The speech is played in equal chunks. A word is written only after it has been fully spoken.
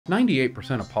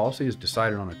98% of policy is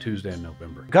decided on a Tuesday in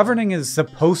November. Governing is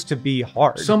supposed to be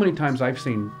hard. So many times I've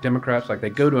seen Democrats, like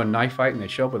they go to a knife fight and they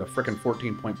show up with a frickin'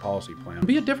 14-point policy plan.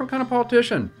 Be a different kind of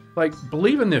politician. Like,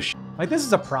 believe in this shit. Like, this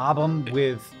is a problem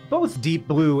with both deep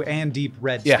blue and deep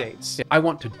red states. Yeah. I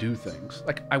want to do things.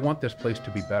 Like, I want this place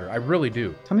to be better. I really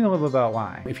do. Tell me a little bit about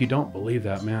why. If you don't believe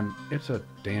that, man, it's a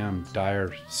damn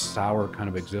dire, sour kind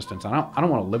of existence. I don't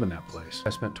want to live in that place.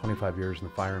 I spent 25 years in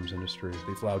the firearms industry.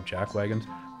 These loud jackwagons,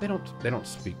 they don't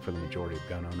speak for the majority of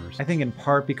gun owners. I think in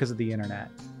part because of the internet,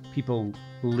 people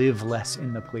live less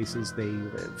in the places they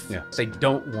live. Yeah, they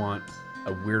don't want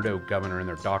a weirdo governor in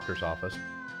their doctor's office.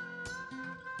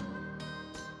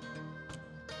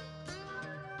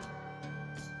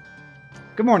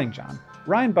 Good morning, John.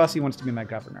 Ryan Busse wants to be my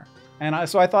governor. And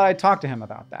so I thought I'd talk to him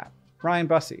about that. Ryan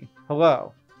Busse,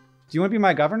 hello. Do you want to be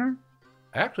my governor?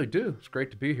 I actually do. It's great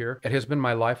to be here. It has been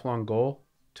my lifelong goal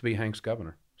to be Hank's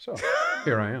governor. So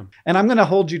here I am. And I'm going to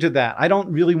hold you to that. I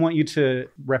don't really want you to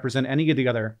represent any of the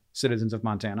other citizens of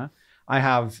Montana. I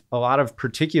have a lot of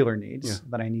particular needs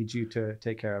that I need you to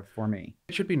take care of for me.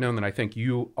 It should be known that I think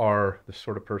you are the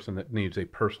sort of person that needs a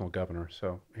personal governor.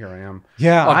 So here I am.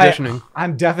 Yeah, auditioning.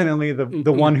 I'm definitely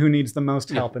the one who needs the most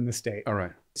help in the state. All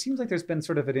right. It seems like there's been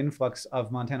sort of an influx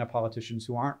of Montana politicians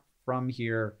who aren't from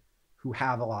here, who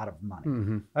have a lot of money.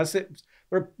 Mm-hmm. That's it.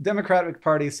 Where Democratic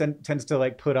Party tends to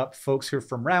like put up folks who are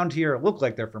from around here, look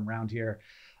like they're from around here,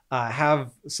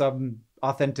 have some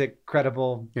authentic,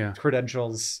 credible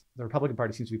credentials. The Republican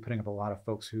Party seems to be putting up a lot of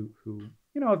folks who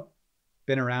have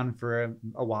been around for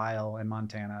a while in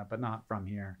Montana, but not from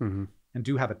here, and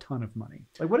do have a ton of money.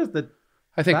 Like, what is the?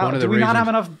 I think one of the do we reasons, not have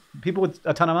enough people with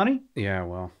a ton of money? Yeah,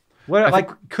 well,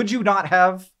 could you not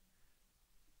have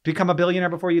become a billionaire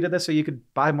before you did this so you could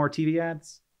buy more TV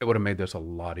ads? It would have made this a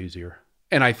lot easier.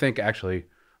 And I think actually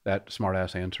that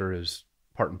smartass answer is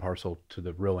part and parcel to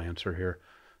the real answer here.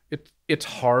 It's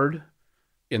hard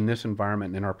in this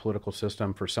environment, in our political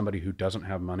system, for somebody who doesn't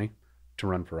have money to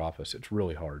run for office. It's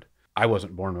really hard. I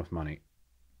wasn't born with money.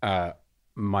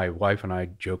 My wife and I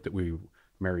joke that we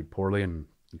married poorly, and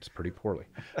it's pretty poorly.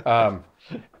 But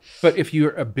if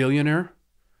you're a billionaire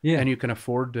and you can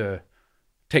afford to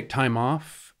take time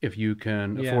off, if you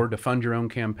can afford to fund your own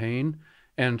campaign,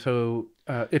 and so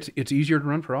it's easier to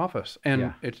run for office.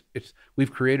 And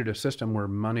we've created a system where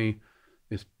money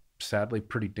is sadly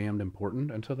pretty damned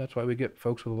important, and so that's why we get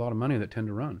folks with a lot of money that tend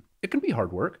to run. It can be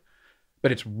hard work,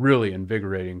 but it's really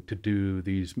invigorating to do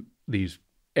these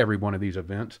every one of these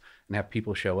events and have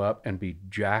people show up and be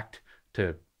jacked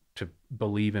to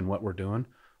believe in what we're doing.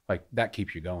 Like, that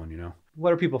keeps you going, you know.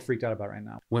 What are people freaked out about right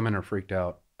now? Women are freaked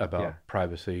out about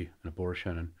privacy and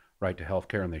abortion and right to health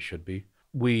care, and they should be.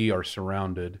 We are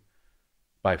surrounded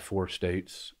by 4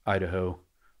 states, Idaho,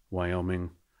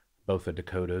 Wyoming, both the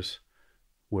Dakotas,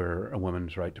 where a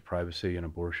woman's right to privacy and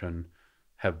abortion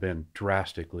have been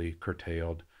drastically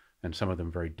curtailed, and some of them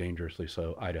very dangerously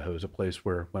so. Idaho is a place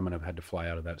where women have had to fly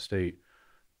out of that state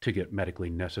to get medically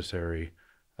necessary,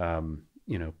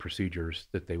 procedures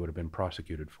that they would have been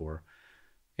prosecuted for.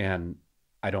 And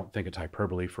I don't think it's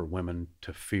hyperbole for women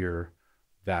to fear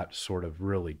that sort of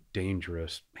really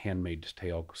dangerous Handmaid's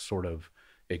Tale sort of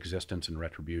existence and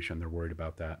retribution. They're worried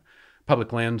about that.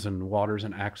 Public lands and waters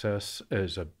and access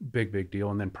is a big deal.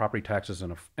 And then property taxes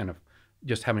and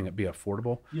just having it be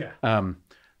affordable. Yeah.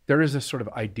 There is this sort of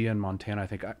idea in Montana. I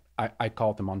think I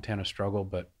call it the Montana struggle,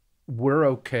 but we're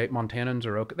okay. Montanans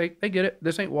are okay. They get it.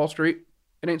 This ain't Wall Street.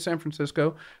 It ain't San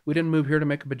Francisco. We didn't move here to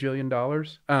make $1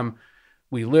 bajillion.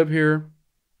 We live here.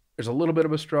 There's a little bit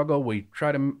of a struggle. We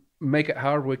try to make it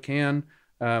however we can.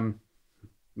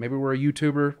 Maybe we're a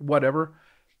YouTuber, whatever.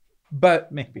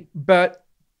 But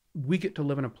we get to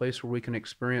live in a place where we can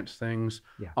experience things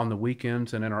on the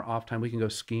weekends, and in our off time we can go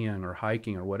skiing or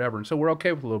hiking or whatever. And so we're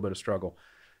okay with a little bit of struggle.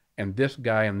 And this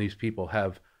guy and these people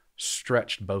have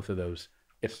stretched both of those.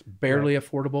 It's barely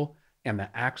affordable, and the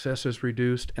access is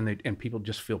reduced, and people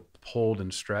just feel pulled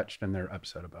and stretched, and they're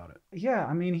upset about it. Yeah,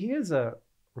 I mean, he is a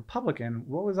Republican.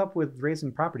 What was up with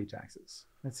raising property taxes?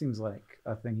 That seems like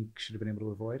a thing he should have been able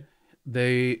to avoid.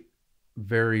 They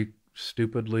very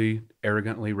stupidly,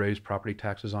 arrogantly raise property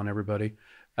taxes on everybody.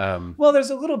 Well,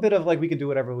 there's a little bit of like, we can do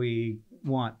whatever we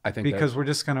want, I think, because we're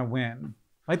just gonna win.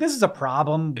 Like, this is a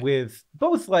problem with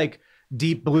both like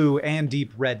deep blue and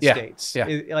deep red states.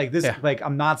 Like,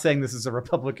 I'm not saying this is a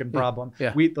Republican problem.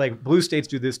 We like blue states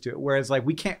do this too. Whereas like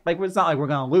we can't, like, it's not like we're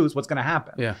gonna lose. What's gonna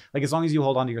happen? Like, as long as you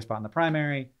hold on to your spot in the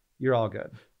primary, you're all good.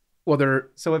 Well,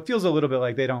 so it feels a little bit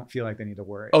like they don't feel like they need to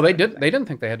worry. Oh, they did. They didn't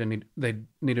think they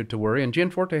needed to worry. And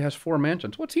Gianforte has 4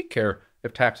 mansions. What's he care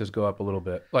if taxes go up a little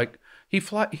bit? Like, he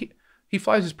He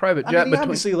flies his private jet. I mean, he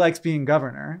obviously likes being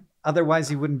governor. Otherwise,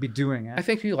 he wouldn't be doing it. I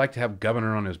think he'd like to have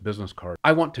governor on his business card.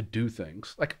 I want to do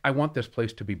things. Like, I want this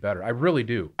place to be better. I really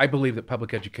do. I believe that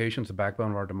public education is the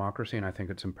backbone of our democracy, and I think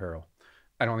it's in peril.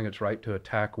 I don't think it's right to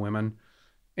attack women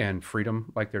and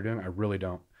freedom like they're doing. I really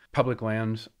don't. Public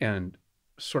lands and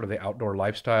sort of the outdoor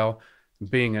lifestyle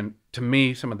being, to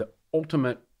me, some of the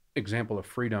ultimate example of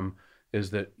freedom is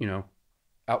that, you know,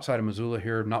 outside of Missoula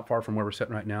here, not far from where we're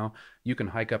sitting right now, you can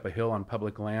hike up a hill on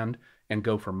public land and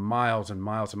go for miles and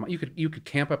miles and miles. You could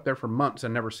camp up there for months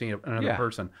and never see another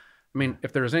person. I mean,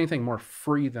 if there's anything more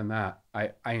free than that,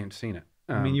 I ain't seen it.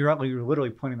 I mean, you're literally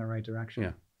pointing in the right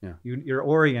direction. Yeah. You're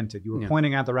oriented. You were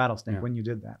pointing at the rattlesnake when you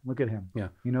did that. Look at him. Yeah.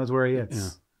 He knows where he is. Yeah.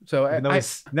 So even though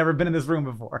he's never been in this room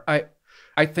before.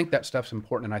 I think that stuff's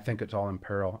important, and I think it's all in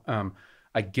peril.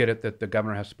 I get it that the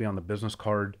governor has to be on the business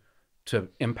card to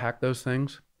impact those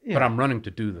things, but I'm running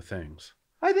to do the things.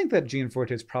 I think that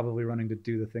Gianforte is probably running to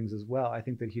do the things as well. I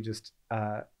think that he just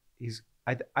I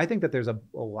think that there's a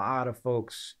lot of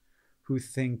folks who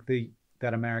think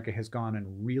that America has gone in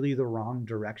really the wrong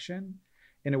direction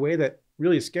in a way that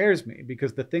really scares me,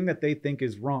 because the thing that they think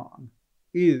is wrong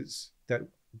is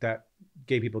that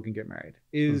gay people can get married,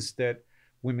 is that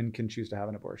women can choose to have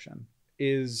an abortion,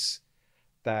 is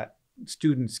that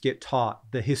students get taught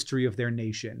the history of their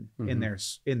nation in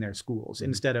their schools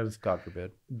instead of, God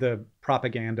forbid, the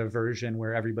propaganda version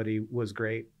where everybody was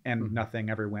great and nothing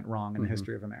ever went wrong in the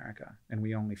history of America and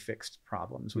we only fixed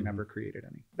problems. We never created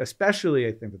any. Especially,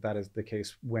 I think that is the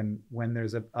case when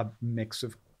there's a mix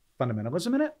of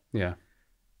fundamentalism in it. Yeah,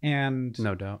 and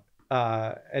no doubt.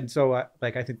 And so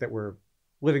I think that we're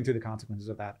living through the consequences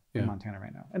of that in Montana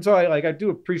right now. And so I do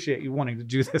appreciate you wanting to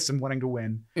do this and wanting to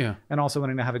win. Yeah. And also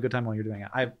wanting to have a good time while you're doing it.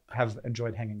 I have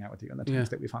enjoyed hanging out with you in the times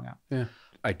that we've hung out. Yeah.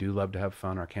 I do love to have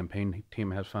fun. Our campaign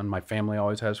team has fun. My family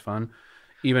always has fun.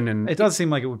 It does seem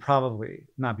like it would probably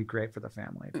not be great for the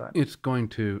family, but it's going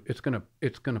to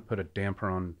put a damper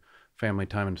on family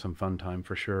time and some fun time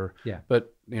for sure. Yeah.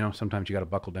 But sometimes you got to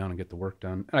buckle down and get the work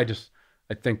done. I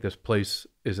think this place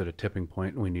is at a tipping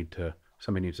point and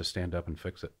somebody needs to stand up and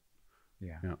fix it.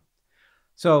 Yeah.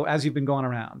 So as you've been going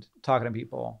around talking to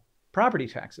people, property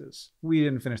taxes, we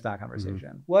didn't finish that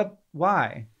conversation.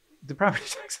 Why did property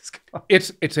taxes go up? It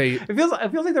feels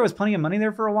like there was plenty of money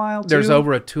there for a while too. There's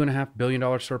over a $2.5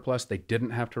 billion surplus. They didn't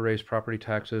have to raise property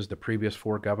taxes. The previous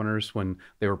 4 governors, when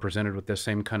they were presented with this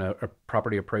same kind of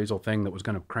property appraisal thing that was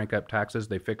going to crank up taxes,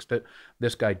 they fixed it.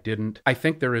 This guy didn't. I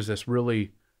think there is this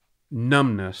really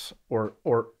numbness or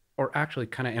actually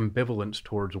kind of ambivalence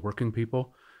towards working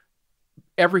people.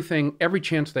 Every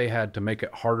chance they had to make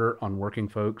it harder on working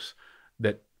folks,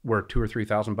 that where $2,000 or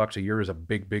 $3,000 a year is a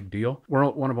big deal. We're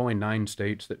one of only 9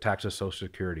 states that taxes Social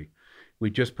Security.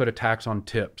 We just put a tax on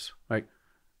tips, like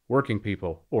working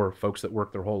people or folks that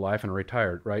work their whole life and are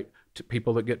retired, right? To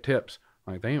people that get tips,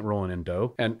 like they ain't rolling in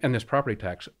dough. And this property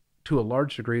tax, to a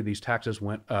large degree, these taxes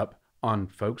went up on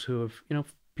folks who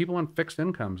have, people on fixed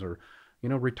incomes or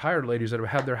retired ladies that have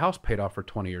had their house paid off for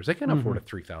 20 years. They can't afford a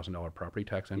 $3,000 property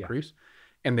tax increase.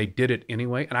 And they did it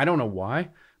anyway. And I don't know why,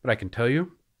 but I can tell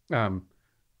you,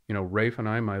 Rafe and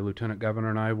I, my lieutenant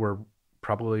governor and I, were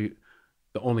probably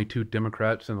the only 2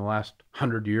 Democrats in the last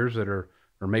 100 years or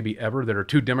maybe ever, that are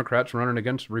 2 Democrats running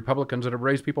against Republicans that have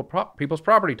raised people's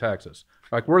property taxes.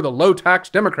 Like, we're the low tax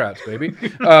Democrats, baby.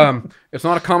 It's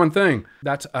not a common thing.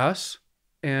 That's us.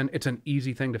 And it's an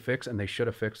easy thing to fix, and they should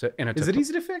have fixed it. And is it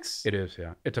easy to fix? It is,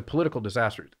 yeah. It's a political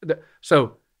disaster.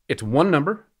 So it's one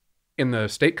number in the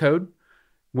state code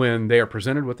when they are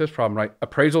presented with this problem, right?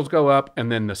 Appraisals go up,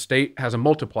 and then the state has a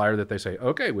multiplier that they say,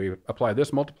 okay, we apply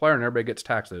this multiplier, and everybody gets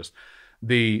taxed this.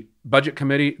 The budget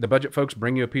committee, the budget folks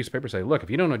bring you a piece of paper and say, look,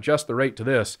 if you don't adjust the rate to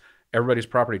this, everybody's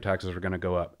property taxes are going to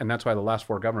go up. And that's why the last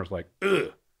 4 governors are like,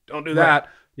 ugh, don't do that.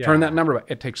 Yeah. Turn that number back.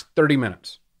 It takes 30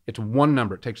 minutes. It's one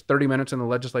number. It takes 30 minutes in the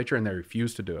legislature, and they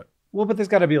refuse to do it. Well, but there's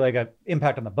got to be like an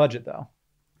impact on the budget, though.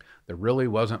 There really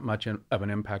wasn't much of an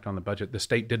impact on the budget. The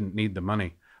state didn't need the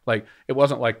money. Like, it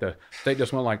wasn't like the state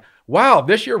just went like, wow,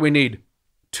 this year we need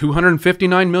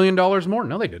 $259 million more.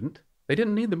 No, they didn't. They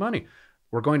didn't need the money.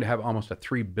 We're going to have almost a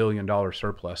 $3 billion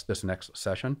surplus this next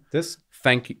session.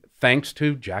 Thanks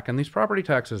to jacking these property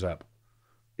taxes up.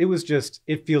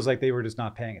 It feels like they were just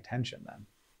not paying attention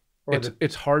then.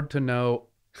 It's hard to know.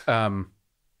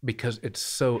 Because it's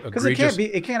so egregious.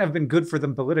 Because it can't have been good for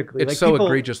them politically. It's so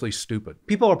egregiously stupid.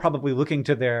 People are probably looking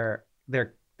to their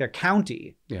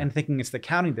county and thinking it's the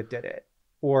county that did it,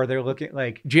 or they're looking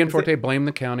like Gianforte blamed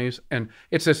the counties, and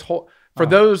it's this whole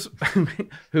those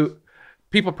who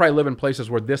People probably live in places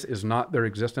where this is not their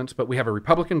existence, but we have a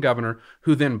Republican governor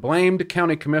who then blamed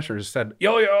county commissioners, said,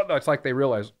 yo, that's like they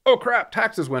realized, oh crap,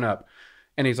 taxes went up.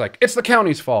 And he's like, it's the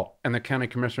county's fault. And the county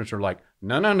commissioners are like,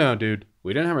 no, dude,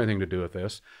 we didn't have anything to do with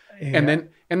this. Yeah.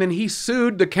 And then he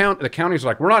sued the county. The county's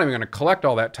like, we're not even going to collect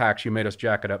all that tax. You made us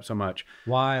jack it up so much.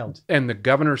 Wild. And the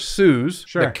governor sues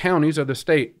the counties of the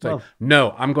state. It's like,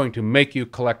 no, I'm going to make you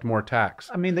collect more tax.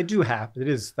 I mean, they do have, that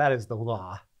is the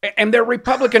law. And they're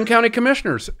Republican county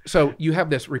commissioners. So you have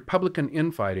this Republican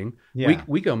infighting. Yeah.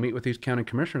 We go meet with these county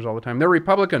commissioners all the time. They're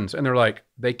Republicans. And they're like,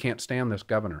 they can't stand this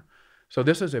governor. So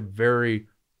this is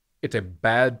it's a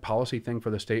bad policy thing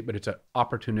for the state, but it's an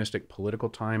opportunistic political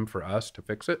time for us to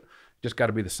fix it. Just got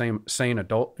to be the same sane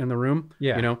adult in the room,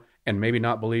 and maybe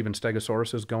not believe in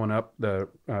stegosauruses going up the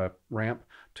ramp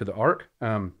to the ark.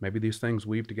 Maybe these things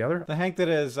weave together. The Hank that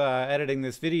is editing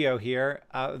this video here,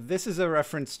 this is a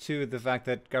reference to the fact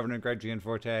that Governor Greg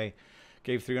Gianforte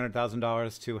gave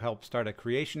 $300,000 to help start a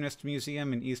creationist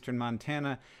museum in eastern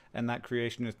Montana, and that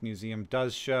creationist museum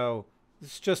does show,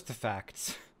 it's just the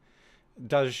facts,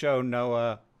 does show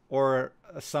Noah or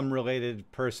some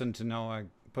related person to Noah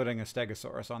putting a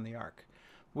stegosaurus on the ark,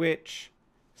 which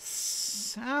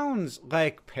sounds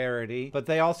like parody, but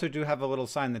they also do have a little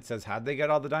sign that says, how'd they get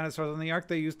all the dinosaurs on the ark?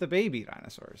 They used the baby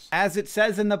dinosaurs. As it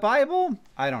says in the Bible?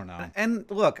 I don't know. And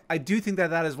look, I do think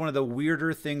that is one of the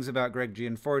weirder things about Greg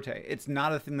Gianforte. It's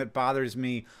not a thing that bothers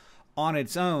me on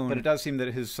its own, but it does seem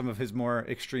that some of his more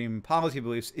extreme policy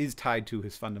beliefs is tied to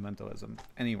his fundamentalism.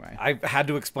 Anyway, I've had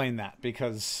to explain that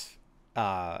because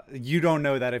you don't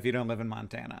know that if you don't live in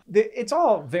Montana. It's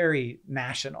all very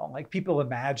national. Like, people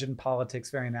imagine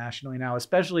politics very nationally now,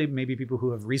 especially maybe people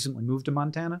who have recently moved to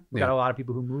Montana. We've got a lot of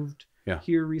people who moved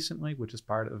here recently, which is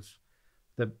part of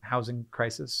the housing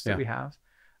crisis that we have.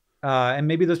 And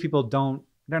maybe those people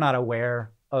they're not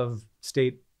aware of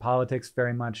state politics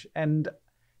very much. And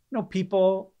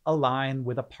people align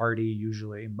with a party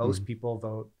usually. Most people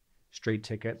vote straight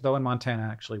ticket, though in Montana,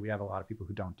 actually, we have a lot of people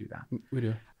who don't do that. We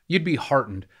do. You'd be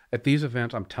heartened at these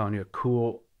events. I'm telling you,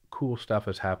 cool stuff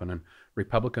is happening.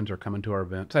 Republicans are coming to our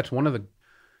events. That's one of the,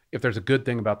 if there's a good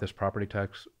thing about this property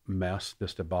tax mess,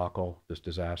 this debacle, this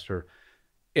disaster,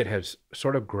 it has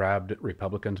sort of grabbed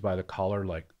Republicans by the collar.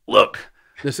 Like, look,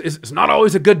 it's not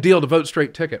always a good deal to vote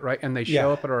straight ticket, right? And they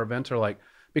show up at our events, are like,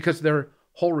 because their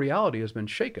whole reality has been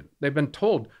shaken. They've been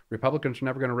told Republicans are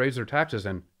never going to raise their taxes,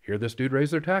 and here this dude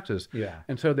raised their taxes. Yeah.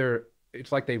 And so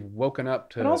it's like they've woken up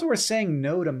to. And also, we're saying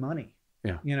no to money.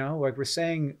 Yeah. Like, we're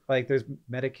saying, like, there's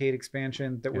Medicaid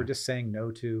expansion that we're just saying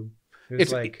no to.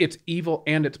 It's evil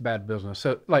and it's bad business.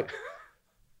 So, like,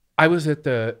 I was at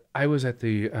the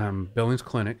Billings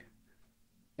Clinic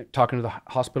talking to the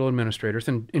hospital administrators,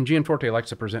 and Gianforte likes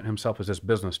to present himself as this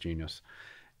business genius.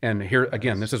 And here,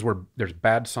 again, this is where there's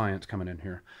bad science coming in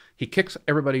here. He kicks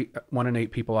everybody, 1 in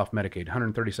 8 people off Medicaid,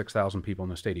 136,000 people in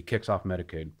the state. He kicks off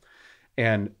Medicaid.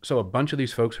 And so a bunch of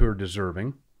these folks who are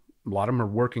deserving, a lot of them are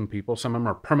working people. Some of them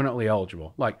are permanently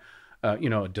eligible, like,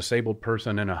 a disabled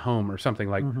person in a home or something,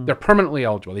 like they're permanently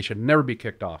eligible. They should never be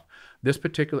kicked off. This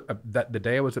particular, the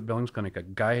day I was at Billings Clinic, a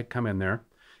guy had come in there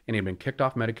and he'd been kicked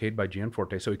off Medicaid by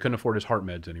Gianforte, so he couldn't afford his heart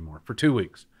meds anymore for 2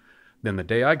 weeks. Then the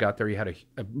day I got there, he had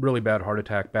a really bad heart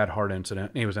attack, bad heart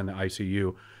incident, and he was in the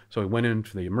ICU. So he went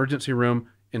into the emergency room,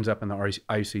 ends up in the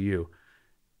ICU.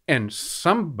 And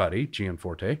somebody,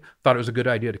 Gianforte, thought it was a good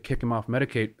idea to kick him off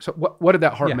Medicaid. So what did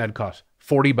that heart med cost?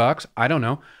 $40? I don't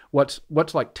know. What's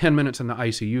like 10 minutes in the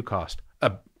ICU cost?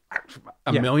 A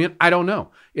million? I don't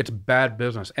know. It's bad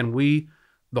business. And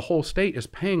the whole state is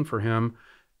paying for him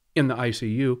in the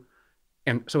ICU.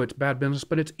 And so it's bad business,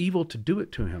 but it's evil to do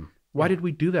it to him. Why did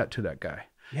we do that to that guy?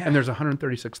 Yeah. And there's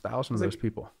 136,000 of those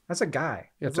people. That's a guy.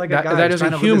 It's like a guy that is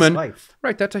a human,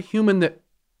 right? That's a human that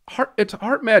it's a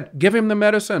heart med. Give him the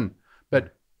medicine.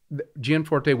 But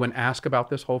Gianforte, when asked about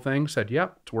this whole thing, said,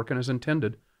 "Yep, it's working as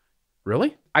intended."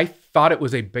 Really? I thought it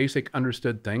was a basic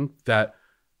understood thing that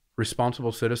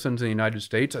responsible citizens in the United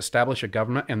States establish a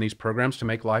government and these programs to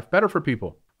make life better for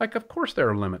people. Like, of course there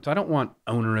are limits. I don't want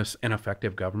onerous,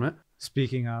 ineffective government.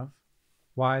 Speaking of,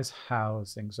 why is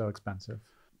housing so expensive?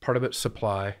 Part of it's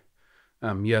supply.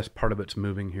 Yes, part of it's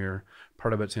moving here.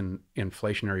 Part of it's in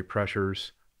inflationary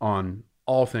pressures on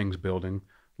all things building,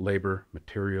 labor,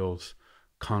 materials,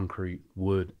 concrete,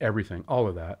 wood, everything, all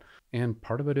of that. And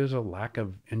part of it is a lack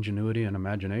of ingenuity and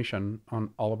imagination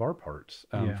on all of our parts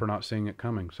for not seeing it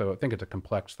coming. So I think it's a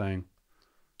complex thing.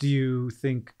 Do you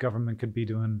think government could be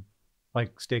doing,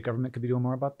 like state government could be doing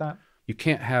more about that? You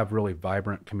can't have really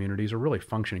vibrant communities or really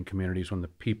functioning communities when the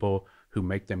people who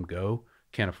make them go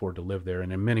can't afford to live there.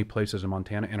 And in many places in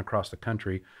Montana and across the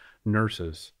country,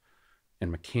 nurses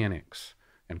and mechanics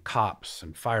and cops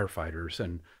and firefighters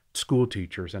and school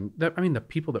teachers. And that, I mean, the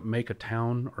people that make a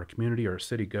town or a community or a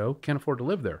city go can't afford to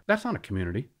live there. That's not a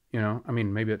community. You know, I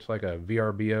mean, maybe it's like a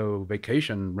VRBO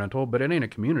vacation rental, but it ain't a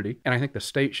community. And I think the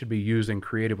state should be using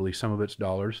creatively some of its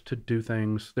dollars to do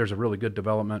things. There's a really good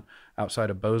development outside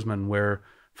of Bozeman where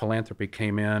philanthropy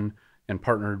came in and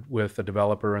partnered with a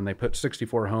developer, and they put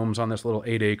 64 homes on this little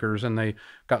 8 acres, and they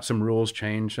got some rules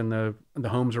changed, and the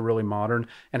homes are really modern,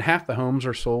 and half the homes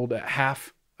are sold at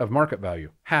half of market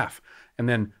value, half. And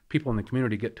then people in the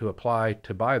community get to apply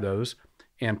to buy those,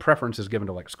 and preference is given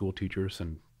to like school teachers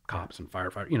and cops and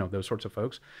firefighters, you know, those sorts of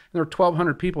folks. And there were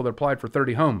 1,200 people that applied for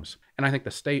 30 homes. And I think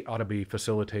the state ought to be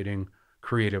facilitating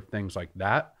creative things like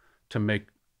that to make,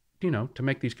 you know, to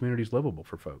make these communities livable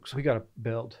for folks. We got to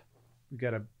build. We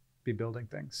got to be building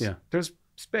things. Yeah. There's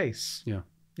space. Yeah.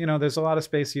 You know, there's a lot of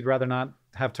space you'd rather not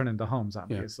have turned into homes,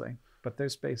 obviously, but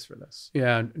there's space for this.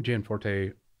 Yeah.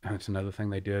 Gianforte, that's another thing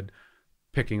they did,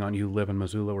 picking on you live in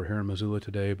Missoula. We're here in Missoula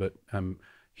today, but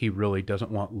he really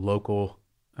doesn't want local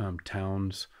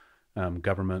towns,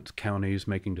 governments, counties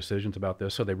making decisions about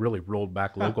this. So they really rolled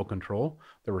back local control.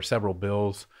 There were several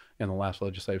bills in the last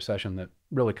legislative session that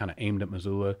really kind of aimed at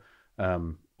Missoula.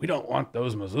 We don't want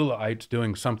those Missoulaites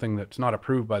doing something that's not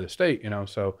approved by the state, you know?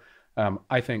 So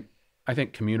I think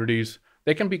communities,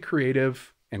 they can be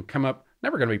creative and come up,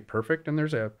 never going to be perfect. And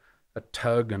there's a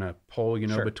tug and a pull, you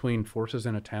know, Sure. between forces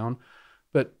in a town,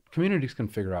 but communities can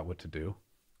figure out what to do.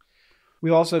 We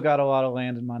also got a lot of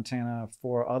land in Montana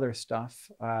for other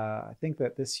stuff. I think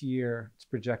that this year it's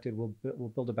projected we'll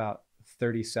build about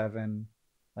 37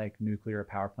 like nuclear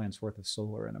power plants worth of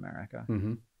solar in America.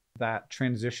 Mm-hmm. That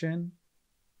transition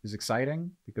is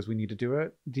exciting because we need to do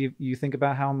it. Do you think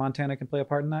about how Montana can play a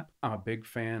part in that? I'm a big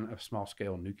fan of small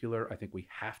scale nuclear. I think we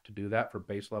have to do that for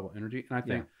base level energy. And I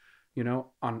think, you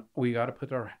know, we got to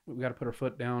put our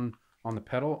foot down on the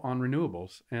pedal on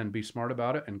renewables and be smart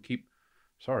about it and keep.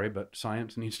 Sorry, but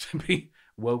science needs to be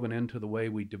woven into the way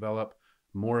we develop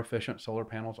more efficient solar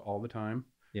panels all the time.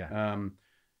 Yeah.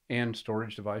 And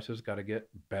storage devices got to get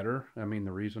better. I mean,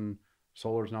 the reason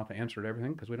solar is not the answer to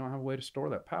everything because we don't have a way to store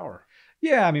that power.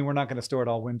 Yeah, I mean, we're not going to store it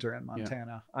all winter in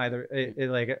Montana either.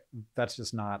 That's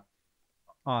just not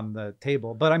on the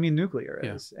table. But I mean, nuclear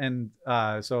is, and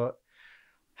so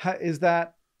is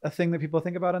that a thing that people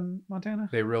think about in Montana?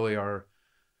 They really are.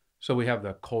 So we have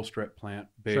the coal strip plant,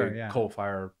 big coal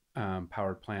fire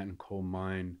powered plant and coal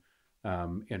mine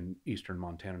in eastern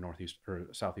Montana, northeast or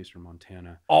southeastern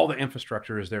Montana. All the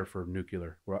infrastructure is there for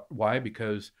nuclear. Why?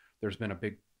 Because there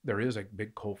is a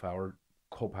big coal powered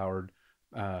power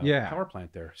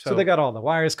plant there. So they got all the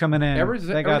wires coming in.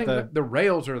 They got the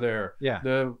rails are there.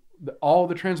 Yeah. All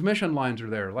the transmission lines are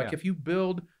there. Like if you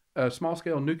build a small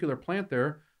scale nuclear plant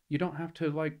there, you don't have to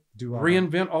like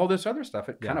reinvent all this other stuff.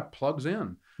 It kind of plugs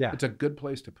in. Yeah. It's a good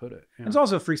place to put it. It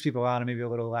also freaks people out and maybe a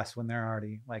little less when they're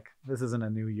already like, this isn't a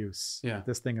new use. Yeah.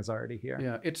 This thing is already here.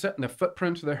 Yeah. It's setting the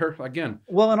footprints there again.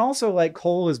 Well, and also like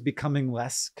coal is becoming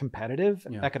less competitive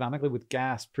economically with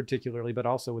gas particularly, but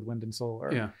also with wind and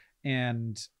solar. Yeah.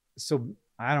 And so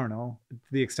I don't know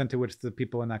the extent to which the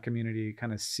people in that community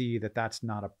kind of see that that's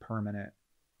not a permanent,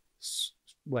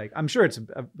 like I'm sure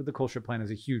the coal strip plant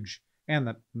is a huge, and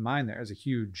the mine there is a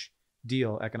huge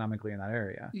deal economically in that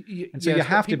area. And so you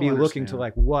have to be looking to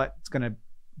like what's going to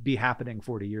be happening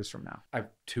 40 years from now. I've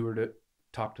toured it,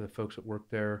 talked to the folks that work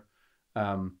there.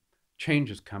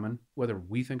 Change is coming, whether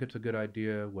we think it's a good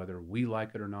idea, whether we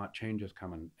like it or not, change is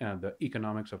coming. And the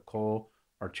economics of coal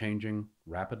are changing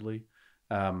rapidly.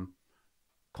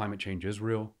 Climate change is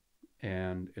real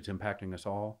and it's impacting us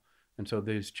all. And so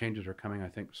these changes are coming. I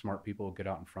think smart people will get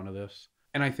out in front of this.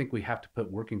 And I think we have to put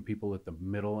working people at the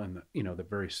middle and the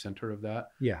very center of that.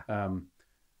 Yeah.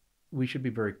 We should be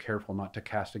very careful not to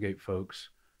castigate folks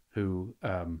who,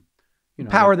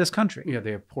 power this country. Yeah,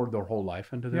 they have poured their whole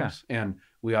life into this, and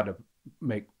we ought to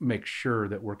make sure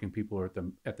that working people are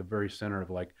at the very center of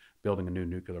like building a new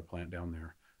nuclear plant down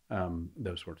there.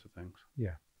 Those sorts of things.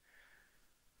 Yeah.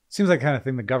 Seems like the kind of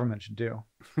thing the government should do.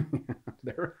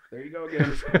 There you go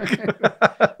again.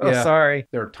 Sorry.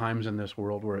 There are times in this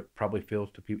world where it probably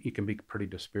feels to people, you can be pretty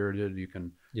dispirited. You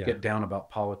can get down about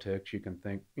politics. You can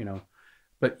think,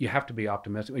 but you have to be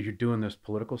optimistic. As you're doing this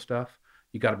political stuff,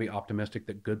 you got to be optimistic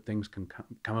that good things can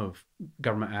come of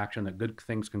government action, that good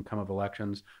things can come of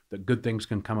elections, that good things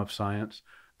can come of science,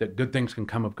 that good things can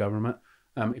come of government.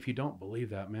 If you don't believe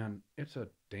that, man, it's a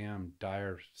damn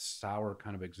dire, sour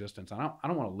kind of existence. I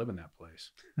don't want to live in that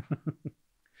place.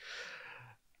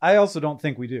 I also don't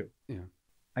think we do. Yeah.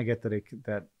 I get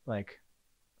that like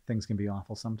things can be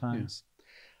awful sometimes.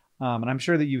 Yeah. And I'm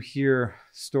sure that you hear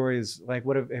stories like,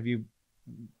 have you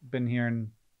been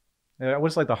hearing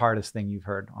What's like the hardest thing you've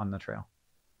heard on the trail?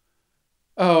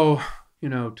 Oh,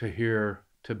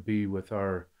 to be with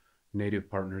our Native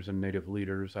partners and Native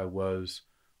leaders. I was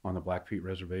on the Blackfeet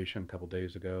Reservation a couple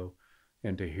days ago,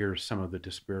 and to hear some of the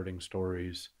dispiriting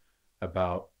stories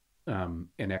about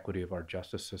inequity of our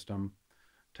justice system,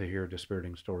 to hear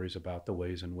dispiriting stories about the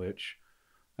ways in which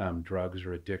drugs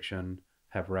or addiction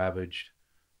have ravaged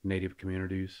Native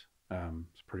communities.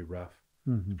 It's pretty rough.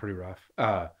 Mm-hmm. It's pretty rough.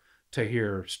 To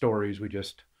hear stories, we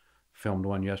just filmed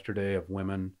one yesterday of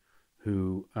women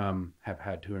who have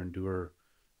had to endure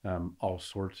all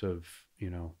sorts of,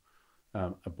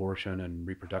 abortion and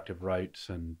reproductive rights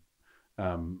and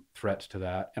threats to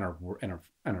that, and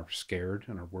are scared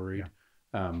and are worried.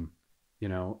 Yeah.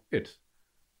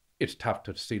 It's tough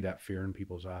to see that fear in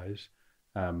people's eyes.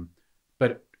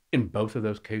 But in both of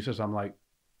those cases, I'm like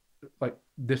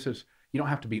this is, you don't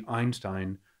have to be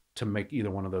Einstein to make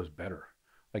either one of those better.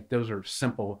 Like, those are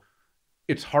simple.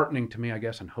 It's heartening to me, I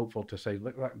guess, and hopeful to say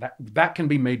that can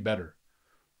be made better.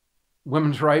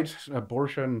 Women's rights,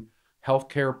 abortion,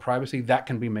 healthcare, privacy, that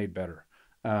can be made better.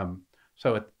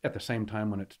 So at the same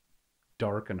time, when it's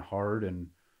dark and hard and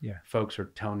folks are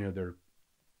telling you their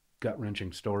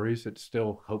gut-wrenching stories, it's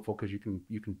still hopeful because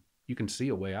you can see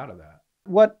a way out of that.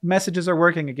 What messages are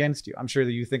working against you? I'm sure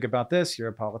that you think about this. You're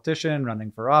a politician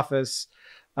running for office.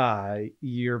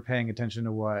 You're paying attention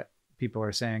to what people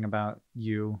are saying about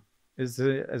you. Is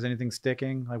anything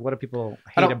sticking? Like, what do people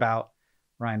hate about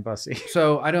Ryan Busse?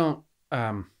 So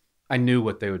I knew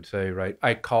what they would say, right?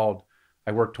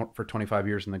 I worked for 25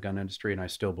 years in the gun industry, and I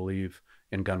still believe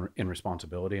in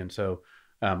responsibility. And so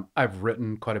I've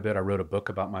written quite a bit. I wrote a book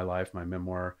about my life, my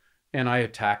memoir, and I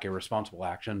attack irresponsible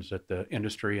actions that the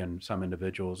industry and some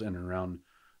individuals in and around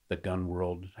the gun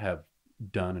world have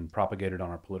done and propagated on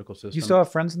our political system. You still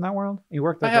have friends in that world? You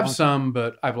work there? I have some,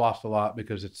 but I've lost a lot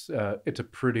because it's a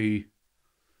pretty,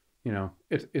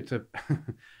 it's a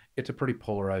it's a pretty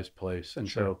polarized place. And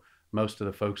so most of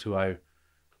the folks who I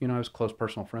was close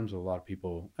personal friends with a lot of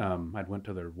people. I'd went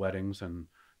to their weddings and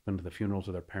been to the funerals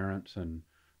of their parents and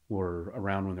were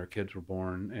around when their kids were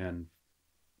born. And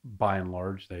by and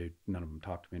large, none of them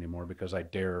talk to me anymore because I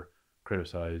dare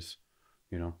criticize,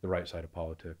 the right side of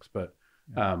politics. But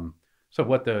so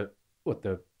what the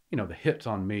the hits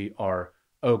on me are,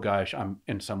 oh gosh, I'm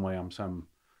some,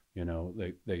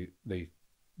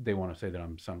 they want to say that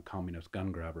I'm some communist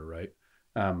gun grabber, right?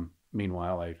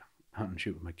 Meanwhile, I hunt and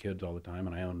shoot with my kids all the time,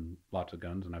 and I own lots of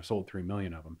guns, and I've sold 3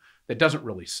 million of them. That doesn't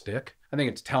really stick. I think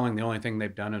it's telling. The only thing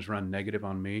they've done is run negative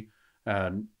on me.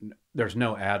 There's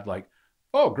no ad like,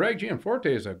 oh, Greg Gianforte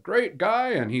is a great guy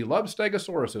and he loves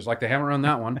stegosauruses. Like, they haven't run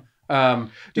that one. Do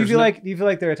you feel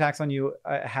like their attacks on you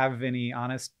have any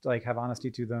have honesty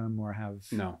to them, or have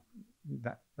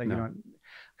that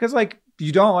because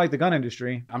you don't like the gun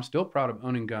industry? I'm still proud of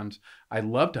owning guns. I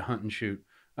love to hunt and shoot.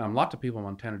 Lots of people in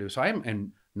Montana do. So I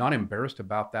am not embarrassed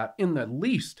about that in the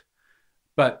least.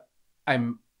 But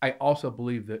I also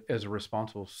believe that as a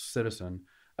responsible citizen,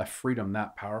 a freedom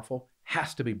that powerful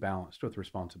has to be balanced with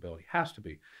responsibility. Has to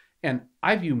be. And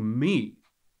I view me,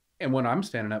 and what I'm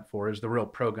standing up for, is the real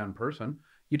pro-gun person.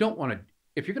 You don't want to,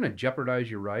 if you're going to jeopardize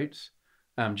your rights,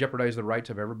 jeopardize the rights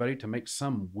of everybody to make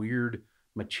some weird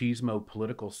machismo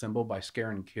political symbol by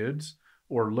scaring kids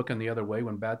or looking the other way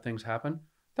when bad things happen,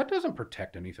 that doesn't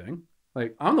protect anything.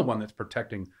 Like, I'm the one that's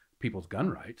protecting people's gun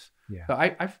rights. Yeah. So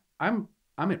I'm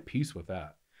at peace with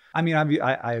that. I mean,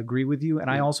 I agree with you. And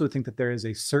I also think that there is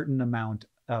a certain amount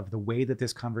of the way that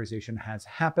this conversation has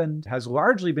happened has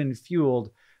largely been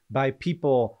fueled by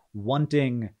people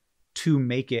wanting to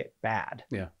make it bad.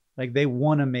 Yeah. Like, they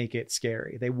want to make it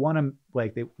scary. They want to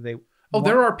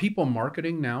there are people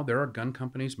marketing now. There are gun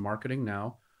companies marketing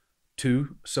now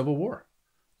to civil war.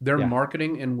 They're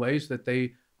marketing in ways that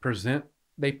they present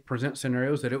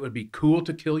scenarios that it would be cool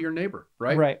to kill your neighbor,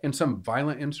 right? Right. In some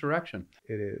violent insurrection.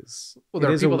 It is. Well,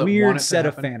 there is a weird set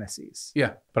of fantasies.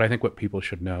 Yeah. But I think what people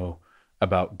should know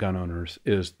about gun owners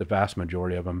is the vast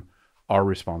majority of them are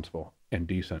responsible and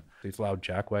decent. These loud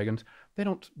jackwagons, they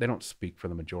don't speak for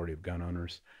the majority of gun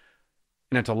owners.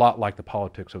 And it's a lot like the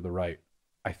politics of the right.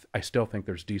 I still think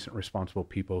there's decent, responsible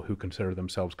people who consider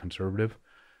themselves conservative.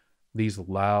 These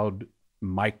loud,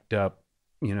 mic'd up,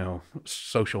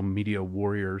 social media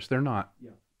warriors, they're not,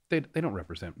 they don't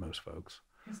represent most folks.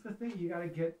 It's the thing, you got to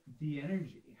get the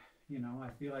energy. I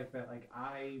feel like that,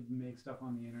 I make stuff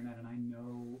on the internet and I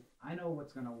know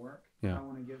what's going to work. Yeah. If I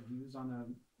want to get views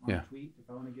on a tweet, if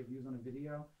I want to get views on a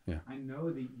video, I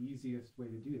know the easiest way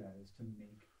to do that is to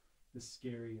make the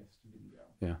scariest video.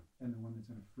 Yeah. And the one that's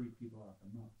going to freak people out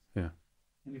the most. Yeah.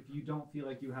 And if you don't feel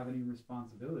like you have any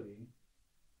responsibility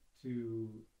to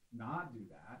not do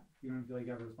that. You don't feel like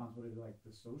you have a responsibility to like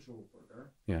the social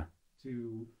order. Yeah.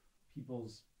 To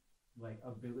people's like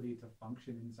ability to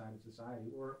function inside of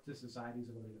society, or to society's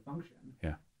ability to function.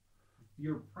 Yeah.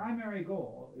 Your primary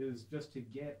goal is just to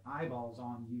get eyeballs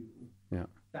on you. Yeah.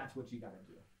 That's what you got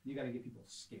to do. You got to get people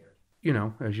scared. You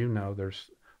know, as you know, there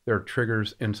are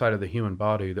triggers inside of the human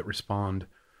body that respond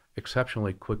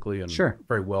exceptionally quickly and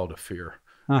very well to fear.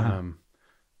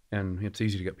 And it's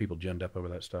easy to get people ginned up over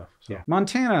that stuff. So. Yeah.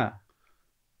 Montana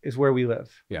is where we live.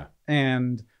 Yeah.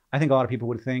 And I think a lot of people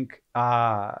would think,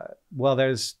 well,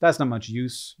 that's not much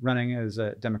use running as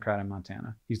a Democrat in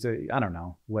Montana. I don't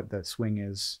know what the swing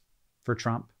is for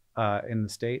Trump in the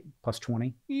state, plus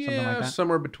 20, something like that.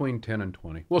 Somewhere between 10 and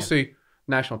 20. We'll see.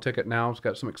 National ticket now has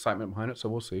got some excitement behind it, so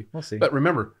we'll see. We'll see. But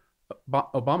remember,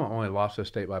 Obama only lost this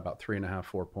state by about 3.5,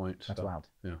 4 points. That's wild.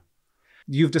 Yeah.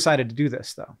 You've decided to do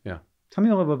this, though. Yeah. Tell me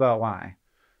a little bit about why.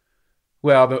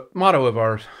 Well, the motto of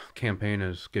our campaign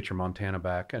is "Get your Montana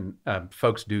back," and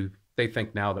folks they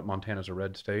think now that Montana's a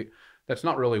red state. That's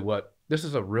not really what. This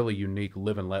is a really unique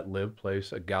live and let live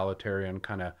place, egalitarian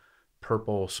kind of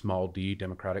purple small d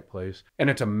democratic place, and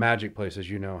it's a magic place, as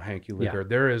you know, Hank. You live here.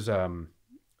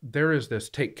 There is this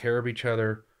take care of each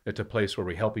other. It's a place where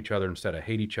we help each other instead of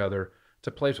hate each other. It's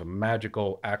a place with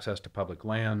magical access to public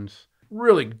lands,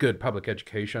 really good public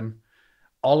education.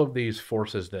 All of these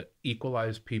forces that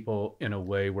equalize people in a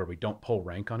way where we don't pull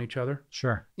rank on each other.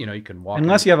 Sure. You know, you can walk.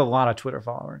 Unless you have a lot of Twitter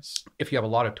followers. If you have a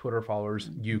lot of Twitter followers,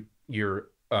 you're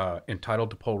entitled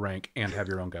to pull rank and have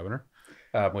your own governor,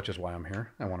 which is why I'm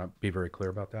here. I want to be very clear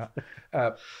about that.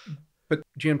 But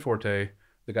Gianforte,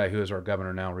 the guy who is our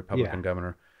governor now, Republican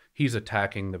governor, he's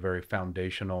attacking the very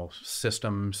foundational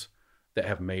systems that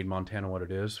have made Montana what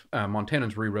it is.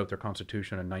 Montanans rewrote their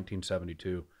constitution in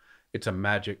 1972. It's a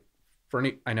magic.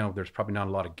 I know there's probably not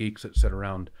a lot of geeks that sit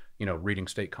around, you know, reading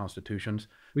state constitutions.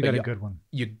 We got a good one.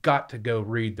 You got to go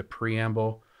read the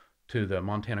preamble to the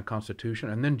Montana Constitution,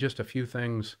 and then just a few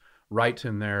rights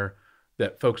in there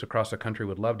that folks across the country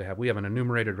would love to have. We have an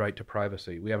enumerated right to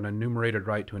privacy. We have an enumerated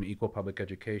right to an equal public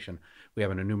education. We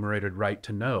have an enumerated right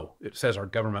to know. It says our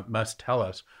government must tell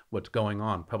us what's going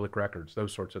on, public records,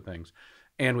 those sorts of things.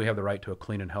 And we have the right to a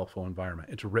clean and healthful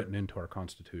environment. It's written into our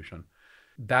Constitution.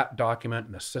 That document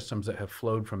and the systems that have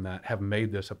flowed from that have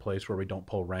made this a place where we don't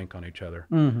pull rank on each other.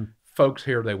 Mm-hmm. Folks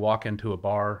here, they walk into a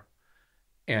bar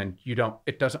and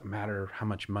it doesn't matter how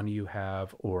much money you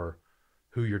have or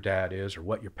who your dad is or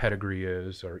what your pedigree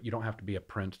is, or you don't have to be a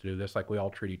prince to do this. Like, we all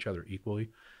treat each other equally.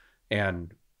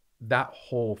 And that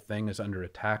whole thing is under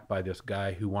attack by this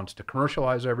guy who wants to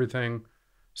commercialize everything,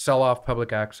 sell off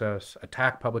public access,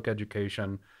 attack public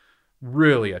education,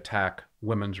 really attack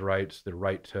women's rights, the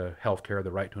right to health care,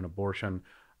 the right to an abortion,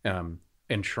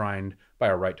 enshrined by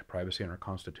our right to privacy in our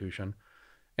Constitution.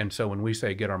 And so when we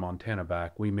say get our Montana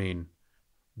back, we mean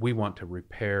we want to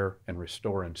repair and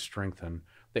restore and strengthen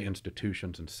the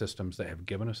institutions and systems that have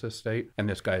given us this state, and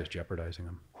this guy is jeopardizing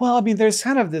them. Well, I mean, there's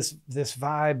kind of this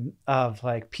vibe of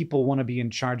like people want to be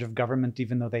in charge of government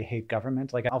even though they hate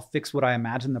government. Like, I'll fix what I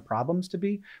imagine the problems to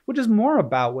be, which is more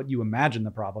about what you imagine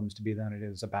the problems to be than it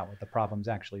is about what the problems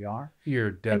actually are.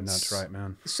 You're dead nuts right,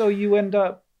 man. So you end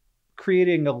up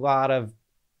creating a lot of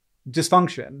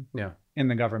dysfunction in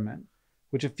the government,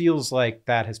 which it feels like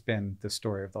that has been the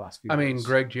story of the last few years. I mean,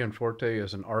 Greg Gianforte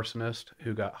is an arsonist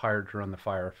who got hired to run the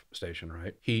fire station,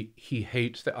 right? He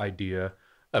hates the idea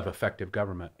of effective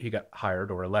government. He got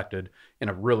hired or elected in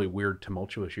a really weird,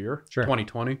 tumultuous year,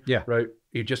 2020, right?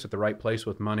 He just at the right place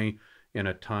with money in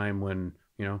a time when,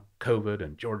 you know, COVID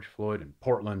and George Floyd and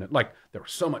Portland, and like there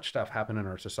was so much stuff happening in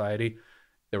our society.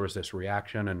 There was this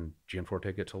reaction and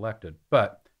Gianforte gets elected.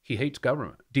 But he hates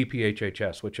government.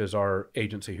 DPHHS, which is our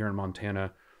agency here in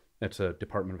Montana, that's a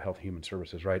Department of Health and Human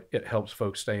Services, right? It helps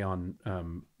folks stay on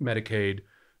Medicaid,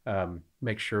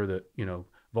 make sure that, you know,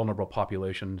 vulnerable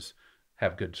populations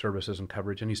have good services and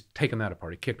coverage. And he's taken that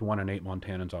apart. He kicked 1 in 8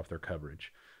 Montanans off their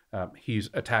coverage. He's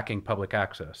attacking public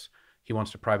access. He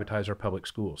wants to privatize our public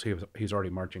schools. He's already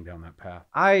marching down that path.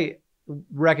 I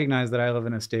recognize that I live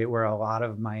in a state where a lot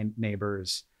of my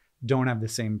neighbors don't have the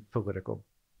same political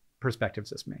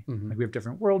perspectives as me. Mm-hmm. Like, we have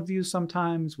different worldviews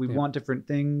sometimes. We want different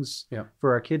things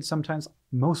for our kids sometimes.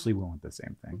 Mostly we want the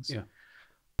same things.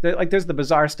 Yeah. Like, there's the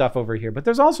bizarre stuff over here, but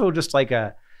there's also just like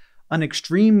an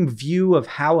extreme view of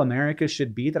how America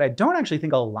should be that I don't actually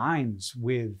think aligns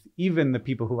with even the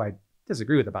people who I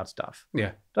disagree with about stuff.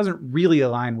 Yeah. Doesn't really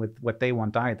align with what they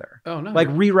want either. Oh, no. Like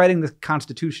rewriting the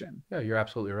Constitution. Yeah, you're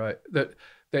absolutely right. That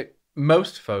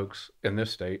most folks in this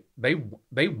state,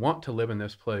 they want to live in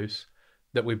this place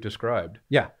that we've described.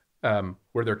 Yeah.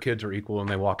 Where their kids are equal and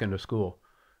they walk into school.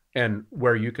 and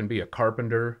where you can be a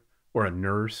carpenter or a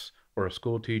nurse or a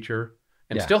school teacher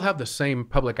and Yeah. still have the same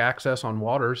public access on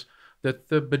waters that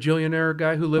the bajillionaire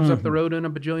guy who lives up the road in a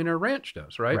bajillionaire ranch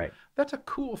does, right? Right. That's a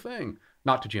cool thing.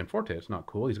 Not to Gianforte, it's not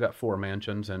cool. He's got 4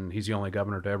 mansions, and he's the only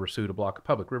governor to ever sue to block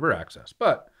public river access.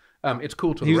 But it's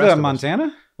cool to Did the you do rest that of in us.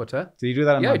 Montana? What's that? Did you do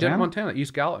that in Yeah, he did Montana? in Montana,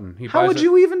 East Gallatin. He How buys would it-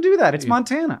 you even do that? It's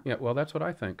Montana. Yeah, well, that's what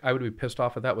I think. I would be pissed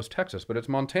off if that was Texas, but it's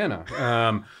Montana.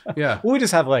 Yeah. Well, we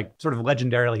just have like sort of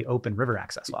legendarily open river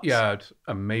access laws. Yeah, it's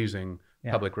amazing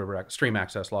Yeah. public river stream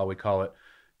access law, we call it.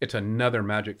 It's another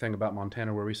magic thing about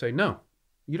Montana where we say, no,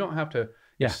 you don't have to.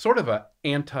 Yeah. It's sort of a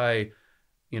anti,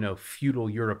 feudal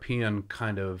European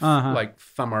kind of like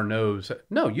thumb our nose.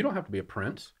 No, you don't have to be a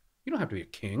prince. You don't have to be a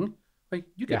king. Like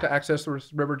you get to access the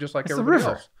river just like It's the everybody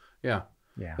river. else. Yeah.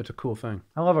 Yeah. It's a cool thing.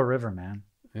 I love a river, man.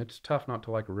 It's tough not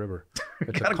to like a river.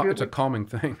 It's, Gotta it's a calming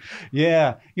thing.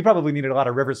 Yeah. You probably needed a lot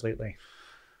of rivers lately.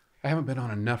 I haven't been on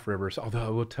enough rivers, although I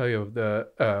will tell you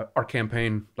our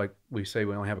campaign, like we say,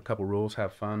 we only have a couple rules: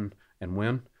 have fun and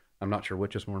win. I'm not sure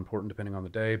which is more important depending on the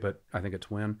day, but I think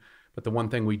it's win. But the one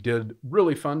thing we did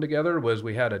really fun together was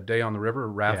we had a day on the river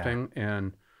rafting,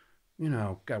 and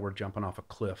God, we're jumping off of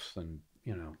cliffs and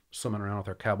swimming around with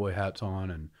our cowboy hats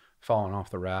on and falling off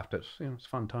the raft. It's it's a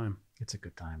fun time. It's a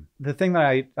good time. The thing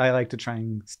that I like to try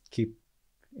and keep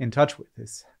in touch with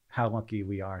is how lucky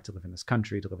we are to live in this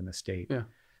country, to live in this state,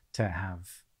 to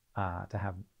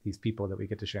have these people that we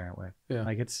get to share it with. Yeah.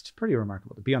 Like it's pretty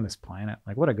remarkable to be on this planet.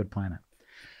 Like what a good planet.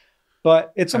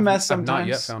 But it's a mess sometimes. I've not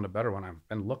yet found a better one. I've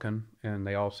been looking, and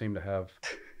they all seem to have.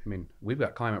 I mean, we've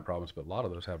got climate problems, but a lot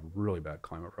of those have really bad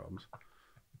climate problems.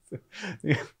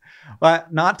 Well,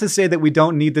 not to say that we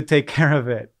don't need to take care of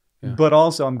it, but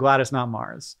also I'm glad it's not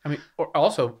Mars. I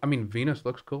mean, Venus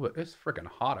looks cool, but it's freaking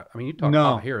hot. I mean, you talk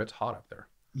hot here, it's hot up there.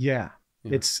 Yeah.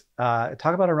 It's talk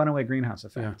about a runaway greenhouse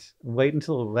effect. Wait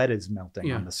until lead is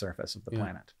melting on the surface of the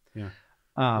planet. Yeah.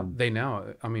 They now,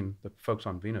 I mean, the folks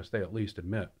on Venus, they at least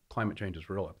admit climate change is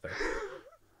real up there.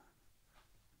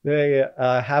 They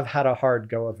have had a hard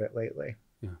go of it lately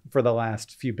for the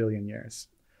last few billion years.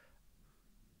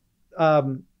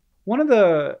 One of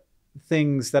the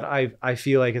things that I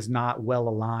feel like is not well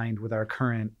aligned with our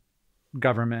current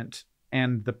government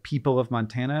and the people of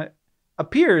Montana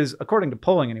appears, according to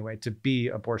polling anyway, to be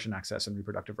abortion access and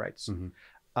reproductive rights.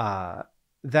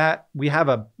 That we have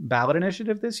a ballot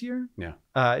initiative this year. Yeah.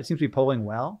 It seems to be polling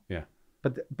well. Yeah.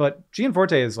 But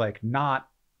Gianforte is like not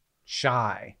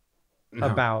shy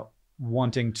about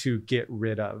wanting to get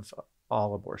rid of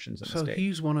all abortions in the state. So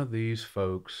he's one of these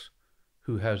folks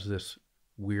who has this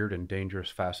weird and dangerous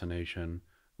fascination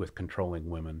with controlling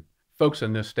women. Folks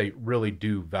in this state really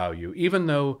do value, even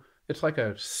though it's like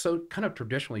a kind of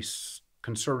traditionally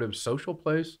conservative social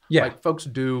place. Yeah. Like folks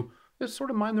do just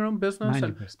sort of mind their own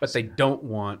business, but they don't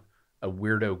want a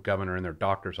weirdo governor in their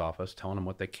doctor's office telling them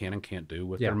what they can and can't do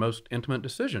with their most intimate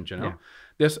decisions.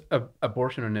 This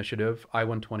abortion initiative,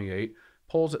 I-128,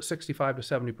 polls at 65 to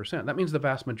 70%. That means the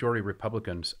vast majority of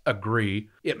Republicans agree.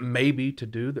 It may be to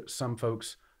do that some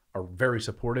folks are very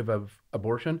supportive of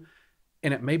abortion,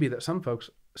 and it may be that some folks,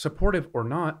 supportive or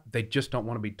not, they just don't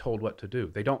want to be told what to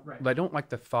do. They don't like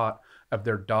the thought of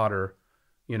their daughter,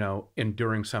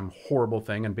 enduring some horrible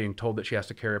thing and being told that she has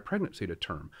to carry a pregnancy to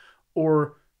term,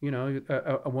 or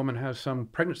a woman has some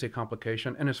pregnancy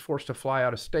complication and is forced to fly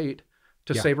out of state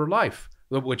to save her life,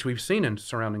 which we've seen in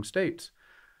surrounding states.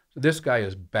 This guy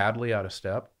is badly out of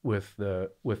step with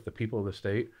the people of the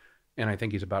state, and I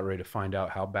think he's about ready to find out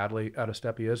how badly out of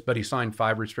step he is. But he signed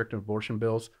 5 restrictive abortion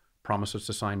bills, promises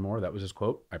to sign more. That was his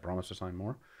quote. I promise to sign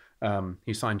more.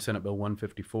 He signed Senate Bill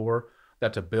 154.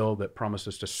 That's a bill that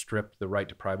promises to strip the right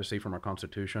to privacy from our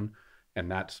Constitution, and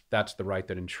that's the right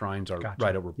that enshrines our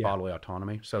right over bodily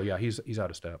autonomy. So yeah, he's out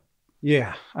of step.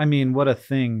 Yeah, I mean, what a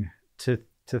thing to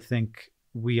think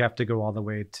we have to go all the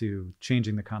way to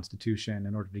changing the Constitution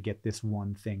in order to get this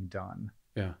one thing done.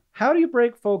 Yeah. How do you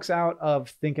break folks out of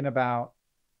thinking about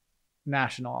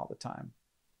national all the time?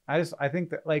 I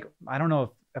think that, like, I don't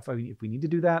know if we need to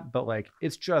do that, but like,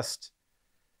 it's just,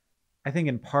 I think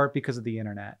in part because of the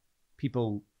internet,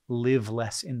 people live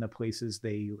less in the places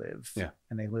they live,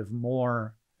 and they live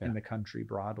more in the country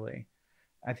broadly.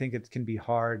 I think it can be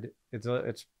hard. It's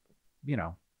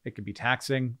it could be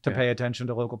taxing to pay attention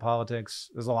to local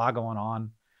politics. There's a lot going on.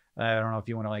 I don't know if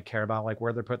you want to like care about like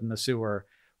where they're putting the sewer,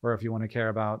 or if you want to care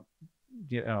about,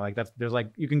 like there's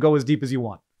like, you can go as deep as you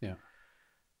want. Yeah.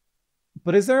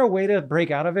 But is there a way to break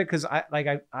out of it? Because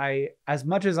I as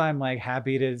much as I'm like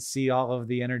happy to see all of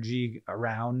the energy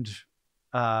around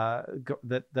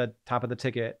the top of the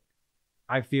ticket,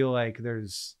 I feel like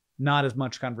there's not as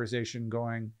much conversation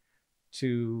going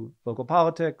to local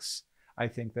politics. I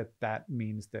think that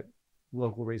means that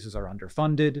local races are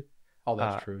underfunded. Oh,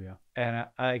 that's true. Yeah.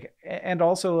 And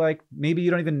also, like, maybe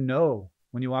you don't even know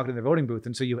when you walk into the voting booth,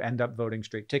 and so you end up voting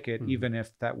straight ticket, even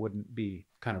if that wouldn't be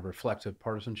kind of reflexive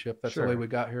partisanship. That's Sure. the way we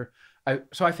got here.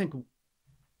 So I think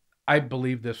I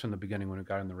believed this in the beginning when we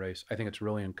got in the race. I think it's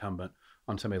really incumbent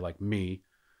on somebody like me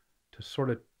to sort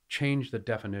of change the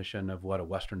definition of what a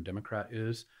Western Democrat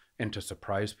is, and to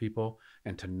surprise people,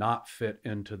 and to not fit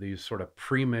into these sort of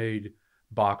pre-made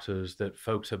boxes that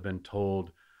folks have been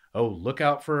told, oh, look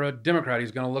out for a Democrat.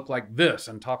 He's going to look like this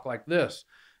and talk like this.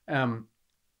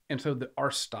 And so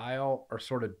our style, our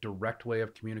sort of direct way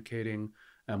of communicating,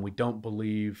 we don't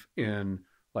believe in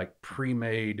like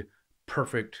pre-made,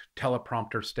 perfect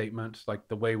teleprompter statements. Like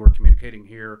the way we're communicating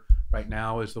here right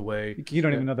now is the way. You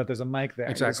don't even know that there's a mic there.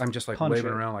 Exactly. I'm just like waving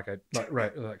around like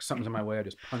like something's in my way. I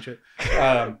just punch it.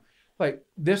 Like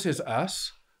this is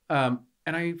us. And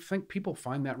I think people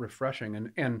find that refreshing.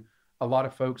 And a lot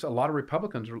of folks, a lot of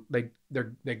Republicans,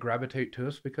 they gravitate to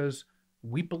us because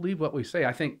we believe what we say.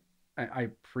 I think I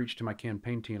preach to my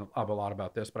campaign team a lot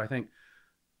about this, but I think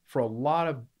for a lot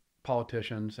of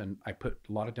politicians, and I put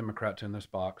a lot of Democrats in this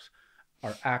box,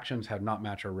 our actions have not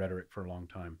matched our rhetoric for a long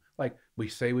time. Like we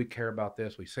say we care about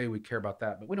this, we say we care about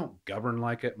that, but we don't govern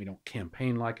like it. We don't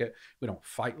campaign like it. We don't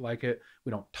fight like it.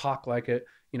 We don't talk like it.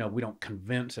 You know, we don't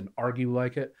convince and argue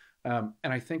like it. And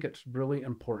I think it's really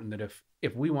important that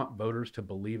if we want voters to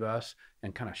believe us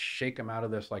and kind of shake them out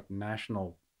of this like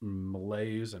national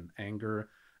malaise and anger,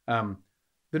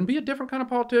 then be a different kind of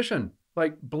politician.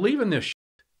 Like believe in this shit.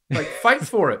 Like fight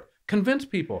for it. Convince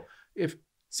people.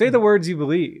 Say the words you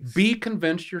believe. Be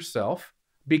convinced yourself.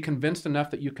 Be convinced enough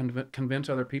that you can convince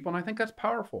other people. And I think that's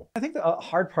powerful. I think the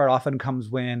hard part often comes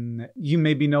when you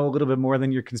maybe know a little bit more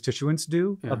than your constituents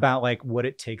do about like what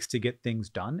it takes to get things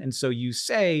done. And so you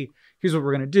say, here's what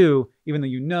we're going to do, even though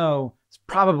you know it's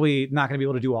probably not going to be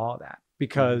able to do all of that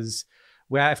because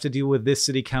we have to deal with this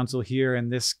city council here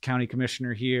and this county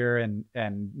commissioner here and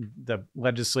the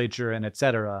legislature and et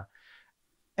cetera.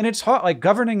 And it's hard. Like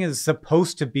governing is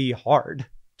supposed to be hard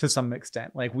to some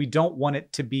extent. Like we don't want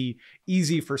it to be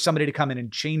easy for somebody to come in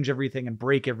and change everything and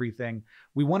break everything.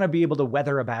 We want to be able to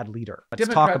weather a bad leader. Let's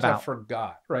Democrats talk about. Have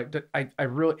forgot, right? I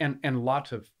really, and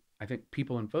lots of, I think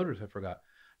people and voters have forgot.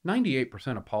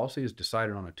 98% of policy is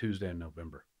decided on a Tuesday in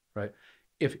November, right?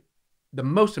 If the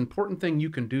most important thing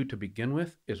you can do to begin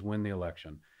with is win the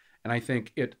election. And I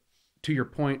think to your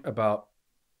point about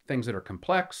things that are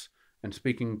complex and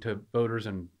speaking to voters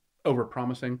and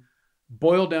overpromising,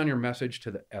 boil down your message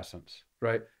to the essence,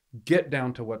 right? Get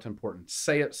down to what's important.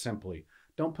 Say it simply.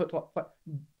 Don't put,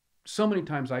 so many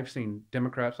times I've seen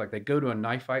Democrats, like they go to a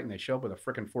knife fight and they show up with a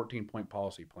freaking 14-point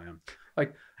policy plan.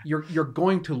 Like you're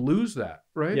going to lose that,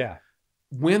 right? Yeah.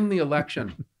 Win the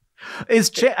election. It's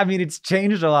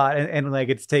changed a lot, and like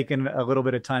it's taken a little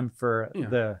bit of time for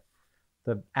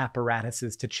the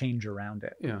apparatuses to change around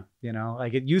it. Yeah. You know,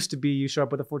 like it used to be you show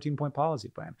up with a 14-point policy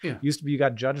plan. Yeah. It used to be you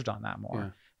got judged on that more. Yeah.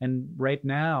 And right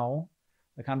now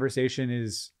the conversation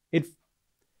is it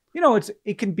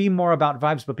can be more about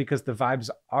vibes, but because the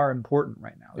vibes are important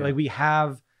right now. Yeah. Like we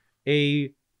have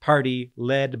a party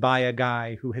led by a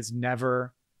guy who has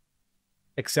never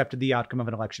accepted the outcome of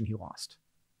an election he lost.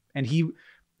 And he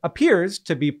appears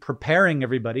to be preparing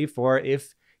everybody for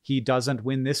if he doesn't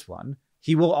win this one,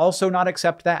 he will also not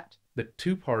accept that. The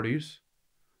two parties,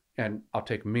 and I'll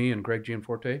take me and Greg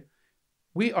Gianforte,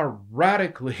 we are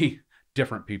radically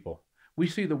different people. We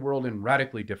see the world in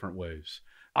radically different ways.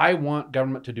 I want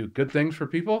government to do good things for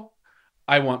people.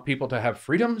 I want people to have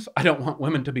freedoms. I don't want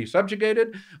women to be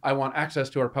subjugated. I want access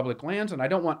to our public lands. And I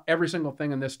don't want every single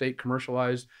thing in this state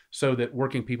commercialized so that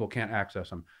working people can't access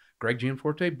them. Greg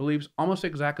Gianforte believes almost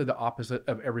exactly the opposite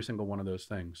of every single one of those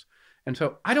things. And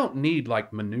so I don't need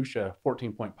like minutia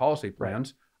 14-point policy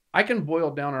plans. Right. I can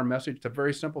boil down our message to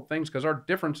very simple things because our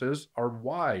differences are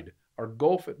wide. Our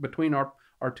gulf between our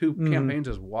two campaigns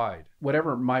is wide.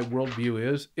 Whatever my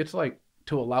worldview is, it's like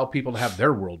to allow people to have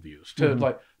their worldviews,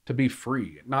 to be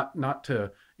free, not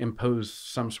to impose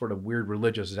some sort of weird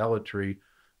religious zealotry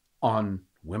on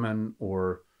women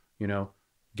or,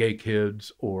 gay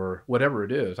kids or whatever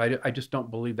it is. I just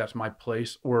don't believe that's my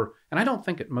place and I don't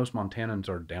think most Montanans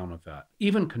are down with that.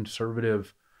 Even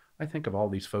conservative, I think of all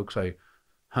these folks I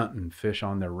hunt and fish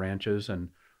on their ranches and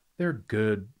they're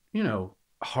good,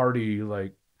 hearty,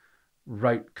 like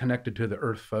right connected to the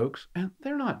earth folks. And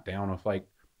they're not down with like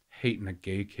hating a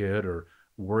gay kid or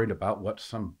worried about what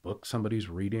some book somebody's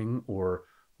reading or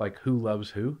like who loves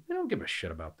who. They don't give a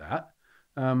shit about that.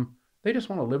 They just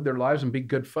want to live their lives and be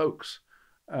good folks.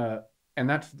 And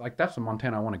that's the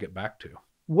Montana I want to get back to.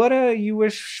 What do you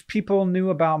wish people knew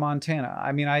about Montana?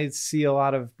 I mean, I see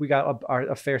we got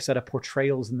a fair set of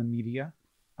portrayals in the media,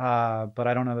 but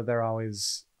I don't know that they're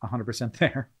always 100%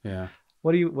 there. Yeah.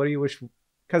 What do you wish?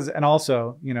 Because, and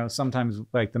also, sometimes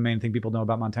like the main thing people know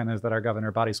about Montana is that our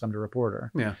governor body slammed a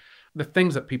reporter. Yeah. The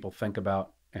things that people think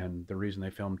about and the reason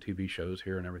they film TV shows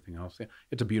here and everything else.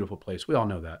 It's a beautiful place. We all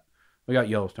know that. We got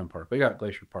Yellowstone Park. We got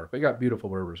Glacier Park. We got beautiful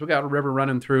rivers. We got a river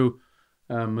running through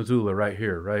Missoula right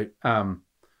here, right?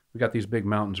 We got these big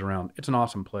mountains around. It's an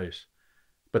awesome place.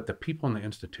 But the people and the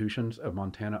institutions of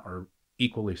Montana are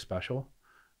equally special.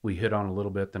 We hit on a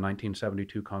little bit the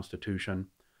 1972 Constitution,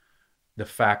 the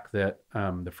fact that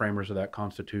the framers of that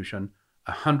Constitution,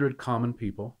 100 common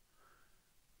people,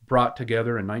 brought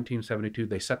together in 1972.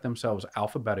 They set themselves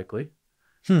alphabetically,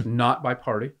 not by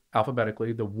party,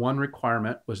 alphabetically. The one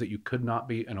requirement was that you could not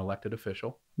be an elected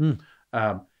official.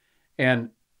 And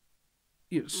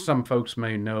some folks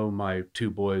may know my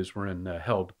two boys were in the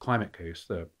held climate case,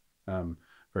 the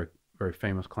very, very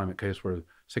famous climate case where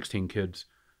 16 kids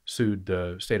sued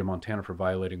the state of Montana for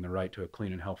violating the right to a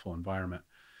clean and healthful environment.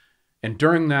 And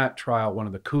during that trial, one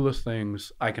of the coolest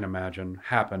things I can imagine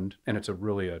happened, and it's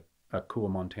really a cool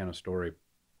Montana story.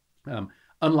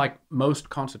 Unlike most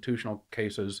constitutional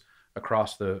cases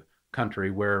across the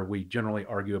country where we generally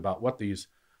argue about what these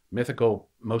mythical,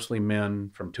 mostly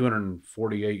men from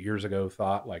 248 years ago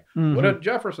thought, like, what did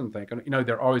Jefferson think? And,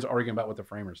 they're always arguing about what the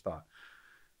framers thought.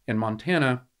 In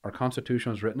Montana, our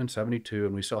Constitution was written in 72,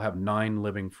 and we still have 9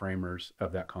 living framers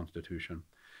of that Constitution.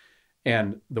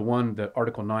 And the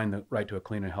Article 9, the right to a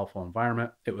clean and healthful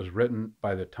environment, it was written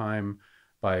by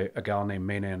a gal named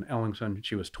Maynann Ellingson.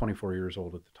 She was 24 years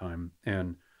old at the time.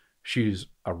 And she's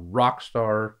a rock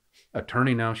star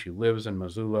attorney now. She lives in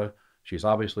Missoula. She's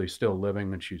obviously still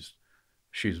living, and she's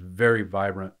very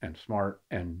vibrant and smart.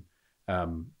 And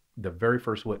the very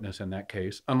first witness in that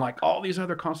case, unlike all these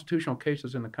other constitutional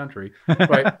cases in the country,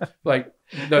 right? Like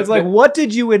what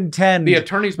did you intend? The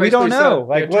attorneys basically we don't know.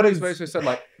 Basically said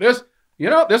like this.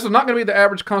 This is not going to be the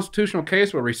average constitutional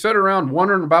case where we sit around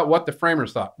wondering about what the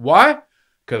framers thought. Why?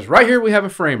 Because right here we have a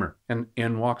framer, and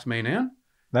in walks Maynann.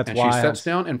 That's wild. She sits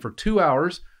down, and for 2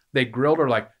 hours they grilled her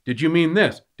like, "Did you mean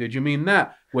this? Did you mean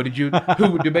that? What did you?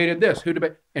 Who debated this? Who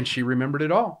debated?" And she remembered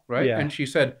it all, right? Yeah. And she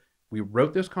said, "We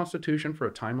wrote this Constitution for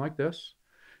a time like this.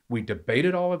 We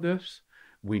debated all of this.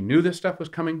 We knew this stuff was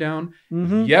coming down.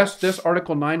 Yes, this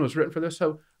Article 9 was written for this."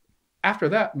 So after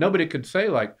that, nobody could say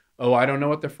like, "Oh, I don't know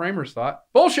what the framers thought."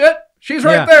 Bullshit. She's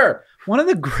right there. One of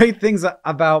the great things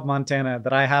about Montana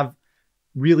that I have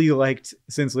really liked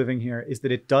since living here is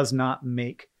that it does not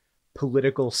make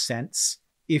political sense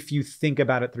if you think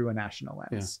about it through a national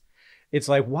lens. Yeah. It's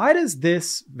like, why does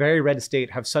this very red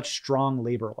state have such strong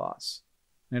labor laws?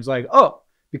 And it's like, oh,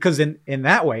 because in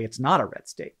that way, it's not a red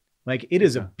state. Like, it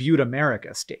is a Butte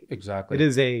America state. Exactly. It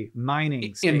is a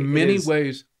mining state. In many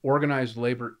ways, organized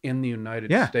labor in the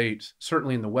United States,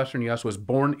 certainly in the Western U.S., was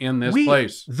born in this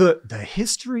place. The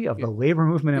history of the labor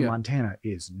movement in Montana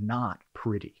is not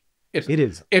pretty. It's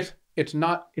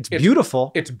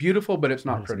beautiful. It's beautiful, but it's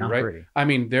not pretty, right? Pretty. I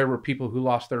mean, there were people who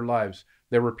lost their lives.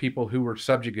 There were people who were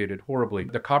subjugated horribly.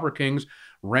 The Copper Kings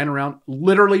ran around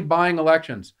literally buying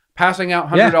elections, passing out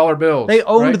 $100 bills. They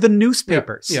owned the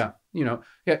newspapers.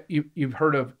 You've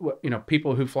heard of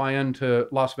people who fly into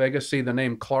Las Vegas, see the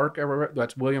name Clark everywhere.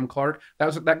 That's William Clark.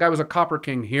 That guy was a Copper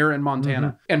King here in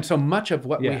Montana. And so much of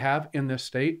what we have in this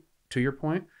state, to your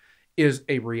point, is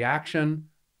a reaction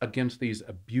against these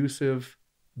abusive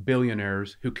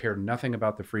billionaires who care nothing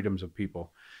about the freedoms of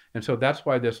people. And so that's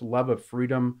why this love of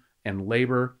freedom and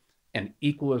labor and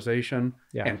equalization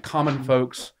and common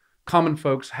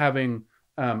folks having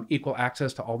equal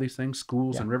access to all these things,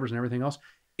 schools and rivers and everything else,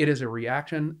 it is a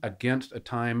reaction against a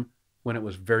time when it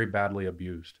was very badly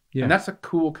abused. Yeah. And that's a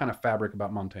cool kind of fabric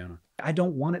about Montana. I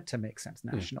don't want it to make sense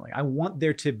nationally. I want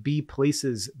there to be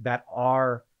places that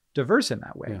are diverse in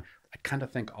that way. Yeah. I kind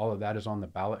of think all of that is on the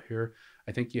ballot here.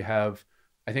 I think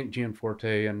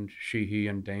Gianforte and Sheehy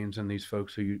and Daines and these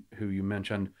folks who you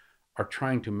mentioned are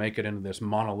trying to make it into this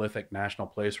monolithic national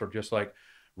place where just like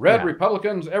red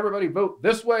Republicans, everybody vote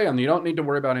this way and you don't need to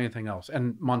worry about anything else.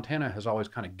 And Montana has always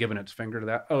kind of given its finger to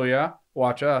that. Oh yeah,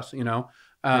 watch us,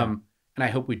 And I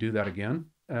hope we do that again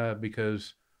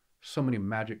because so many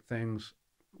magic things,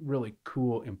 really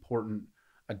cool, important,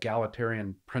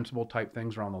 egalitarian principle type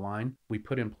things are on the line. We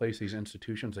put in place these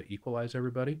institutions that equalize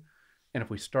everybody. And if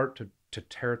we start to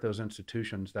tear at those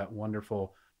institutions, that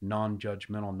wonderful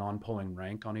non-judgmental, non-pulling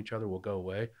rank on each other will go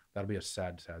away. That'll be a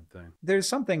sad, sad thing. There's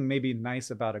something maybe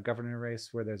nice about a governor race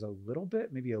where there's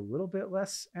maybe a little bit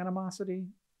less animosity.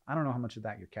 I don't know how much of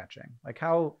that you're catching. Like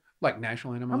how Like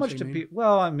national animosity? How much do people?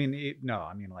 Well, I mean, no,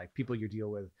 I mean like people you deal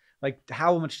with. Like,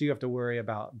 how much do you have to worry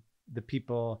about the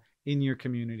people in your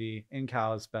community in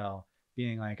Kalispell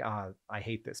being like, I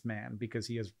hate this man because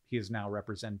he is now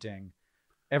representing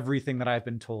everything that I've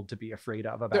been told to be afraid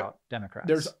of about Democrats.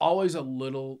 There's always a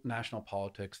little national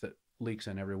politics that leaks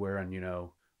in everywhere, and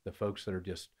the folks that are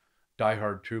just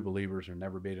diehard true believers are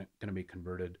never going to be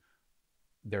converted.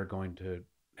 They're going to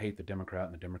hate the Democrat,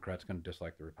 and the Democrat's going to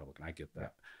dislike the Republican. I get that. Yeah.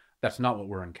 That's not what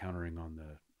we're encountering on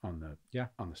the.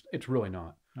 It's really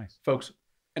not. Nice, folks.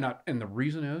 And the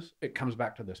reason is it comes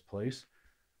back to this place.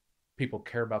 People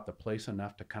care about the place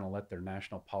enough to kind of let their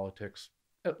national politics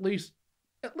at least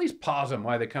pause them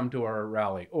while they come to our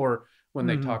rally or when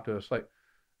they talk to us. Like,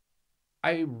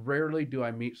 I rarely do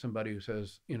I meet somebody who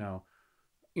says,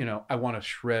 I want to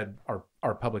shred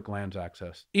our public lands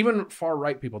access. Even far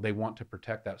right people, they want to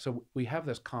protect that. So we have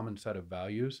this common set of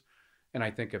values. And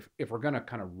I think if we're going to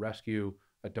kind of rescue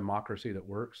a democracy that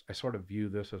works, I sort of view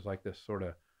this as like this sort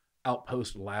of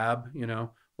outpost lab,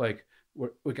 like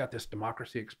we got this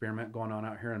democracy experiment going on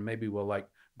out here, and maybe we'll like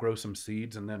grow some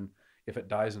seeds, and then if it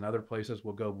dies in other places,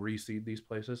 we'll go reseed these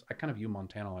places. I kind of view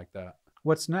Montana like that.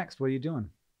 What's next? What are you doing?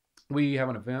 We have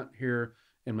an event here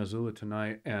in Missoula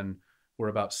tonight, and we're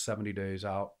about 70 days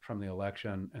out from the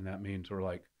election, and that means we're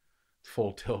like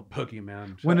full tilt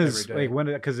boogeyman.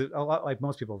 Because a lot, like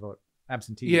most people vote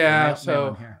absentee. Yeah,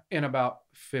 so in about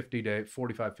 50 days,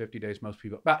 45, 50 days,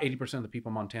 about 80% of the people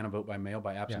in Montana vote by mail,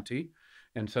 by absentee. Yeah.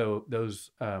 And so those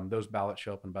ballots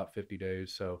show up in about 50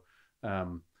 days. So,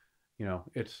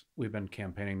 we've been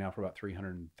campaigning now for about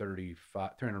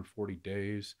 340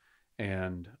 days.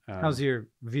 And how's your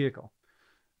vehicle?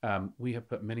 We have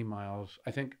put many miles.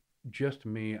 I think just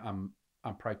me, I'm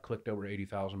probably clicked over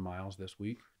 80,000 miles this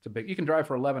week. You can drive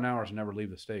for 11 hours and never leave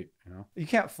the state. You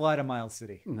can't fly to Miles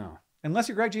City. No. Unless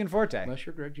you're Greg Gianforte. Unless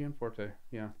you're Greg Gianforte.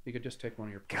 Yeah. You could just take one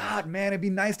of your planes. God, man, it'd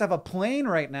be nice to have a plane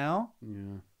right now.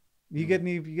 Yeah. You get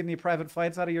any private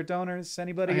flights out of your donors?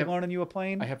 Anybody loaning you a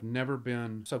plane? I have never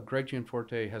been. So Greg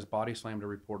Gianforte has body slammed a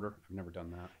reporter. I've never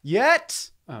done that. Yet?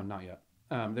 Not yet.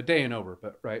 The day ain't over,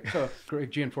 but right. So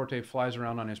Greg Gianforte flies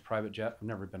around on his private jet. I've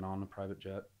never been on a private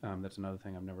jet. That's another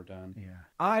thing I've never done. Yeah.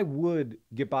 I would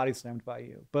get body slammed by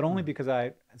you, but only because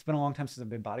it's been a long time since I've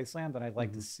been body slammed, and I'd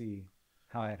like to see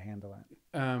how I'd handle it.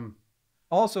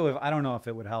 Also, I don't know if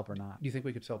it would help or not. Do you think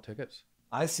we could sell tickets?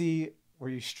 I see where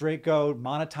you straight go,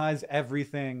 monetize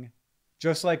everything,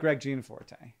 just like Greg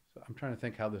Gianforte. So I'm trying to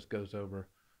think how this goes over.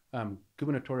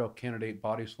 Gubernatorial candidate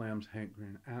body slams Hank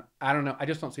Green. I don't know. I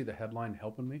just don't see the headline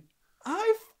helping me.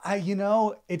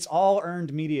 It's all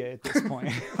earned media at this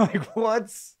point. Like,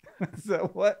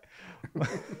 what?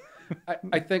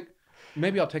 I think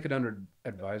maybe I'll take it under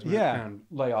advisement and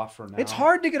lay off for now. It's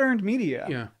hard to get earned media.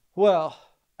 Yeah. Well,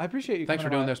 I appreciate you Thanks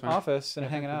coming for doing to my this, man. office and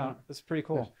hanging out. This is pretty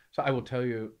cool. Yes. So I will tell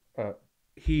you,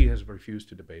 he has refused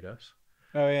to debate us.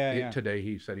 Oh, yeah. Today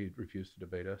he said he refused to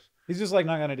debate us. He's just like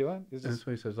not going to do it? That's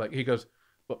what he says. Like, he goes,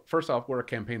 well, first off, we're a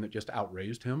campaign that just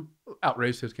outraised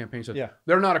his campaign. He says,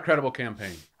 they're not a credible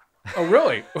campaign. Oh,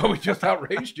 really? Well, we just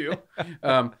outraged you.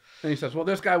 And he says, well,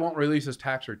 this guy won't release his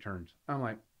tax returns. I'm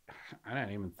like, I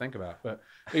didn't even think about it. But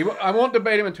I won't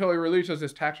debate him until he releases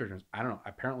his tax returns. I don't know.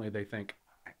 Apparently they think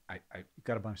You've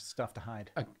got a bunch of stuff to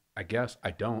hide. I guess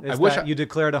I don't. I wish you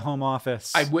declared a home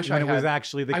office. I wish it was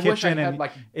actually the kitchen, and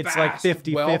it's like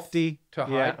 50-50 to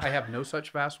hide. Yeah. I have no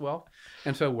such vast wealth,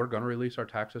 and so we're going to release our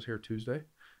taxes here Tuesday.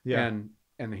 Yeah,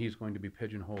 and he's going to be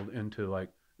pigeonholed into like,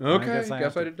 okay, I guess I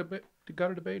got to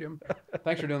debate him.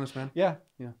 Thanks for doing this, man. Yeah.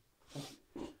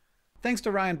 Thanks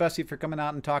to Ryan Busse for coming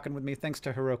out and talking with me. Thanks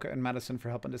to Hiroka and Madison for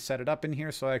helping to set it up in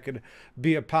here so I could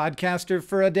be a podcaster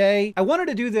for a day. I wanted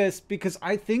to do this because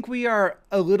I think we are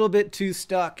a little bit too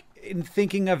stuck in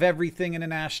thinking of everything in a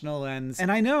national lens.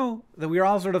 And I know that we're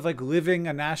all sort of like living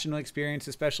a national experience,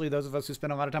 especially those of us who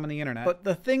spend a lot of time on the internet. But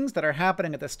the things that are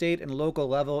happening at the state and local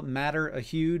level matter a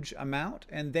huge amount,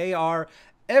 and they are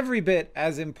every bit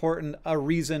as important a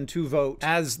reason to vote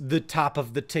as the top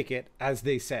of the ticket, as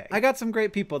they say. I got some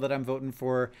great people that I'm voting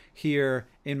for here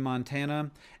in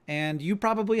Montana, and you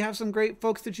probably have some great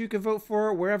folks that you could vote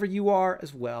for wherever you are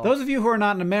as well. Those of you who are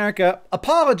not in America,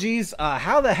 apologies.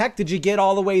 How the heck did you get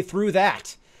all the way through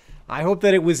that? I hope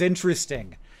that it was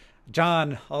interesting.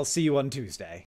 John, I'll see you on Tuesday.